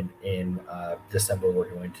 And in December, we're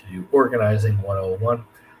going to do Organizing 101.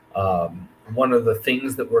 One of the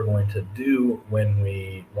things that we're going to do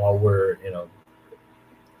while we're,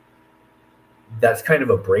 that's kind of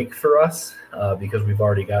a break for us because we've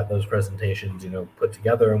already got those presentations, put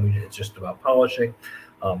together, and it's just about polishing.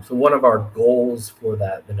 So one of our goals for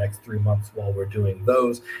the next 3 months while we're doing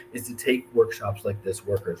those is to take workshops like this,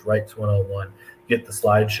 Workers' Rights 101, get the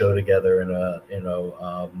slideshow together and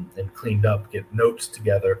cleaned up, get notes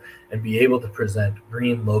together, and be able to present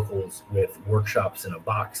green locals with workshops in a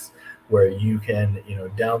box where you can,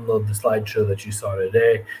 download the slideshow that you saw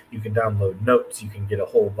today. You can download notes. You can get a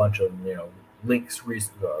whole bunch of, links,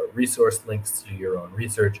 resource links to your own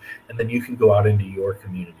research, and then you can go out into your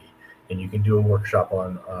community. And you can do a workshop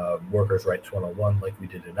on Workers' Rights 101 like we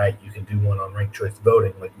did tonight. You can do one on ranked choice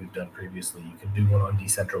voting like we've done previously. You can do one on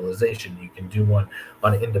decentralization. You can do one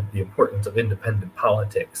on the importance of independent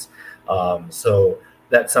politics. So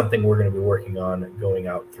that's something we're going to be working on going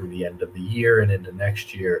out through the end of the year and into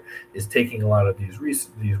next year, is taking a lot of these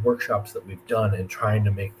workshops that we've done and trying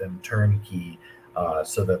to make them turnkey,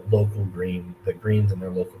 so that the Greens in their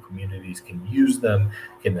local communities can use them,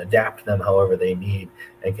 can adapt them however they need,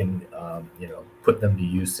 and can put them to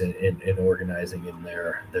use in organizing in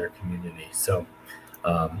their community. So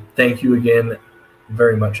thank you again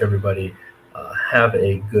very much, everybody. Have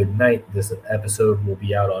a good night. This episode will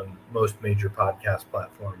be out on most major podcast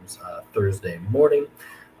platforms Thursday morning,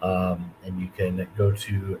 and you can go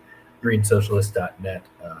to greensocialist.net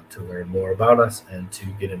to learn more about us and to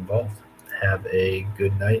get involved. Have a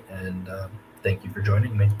good night, and thank you for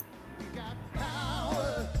joining me.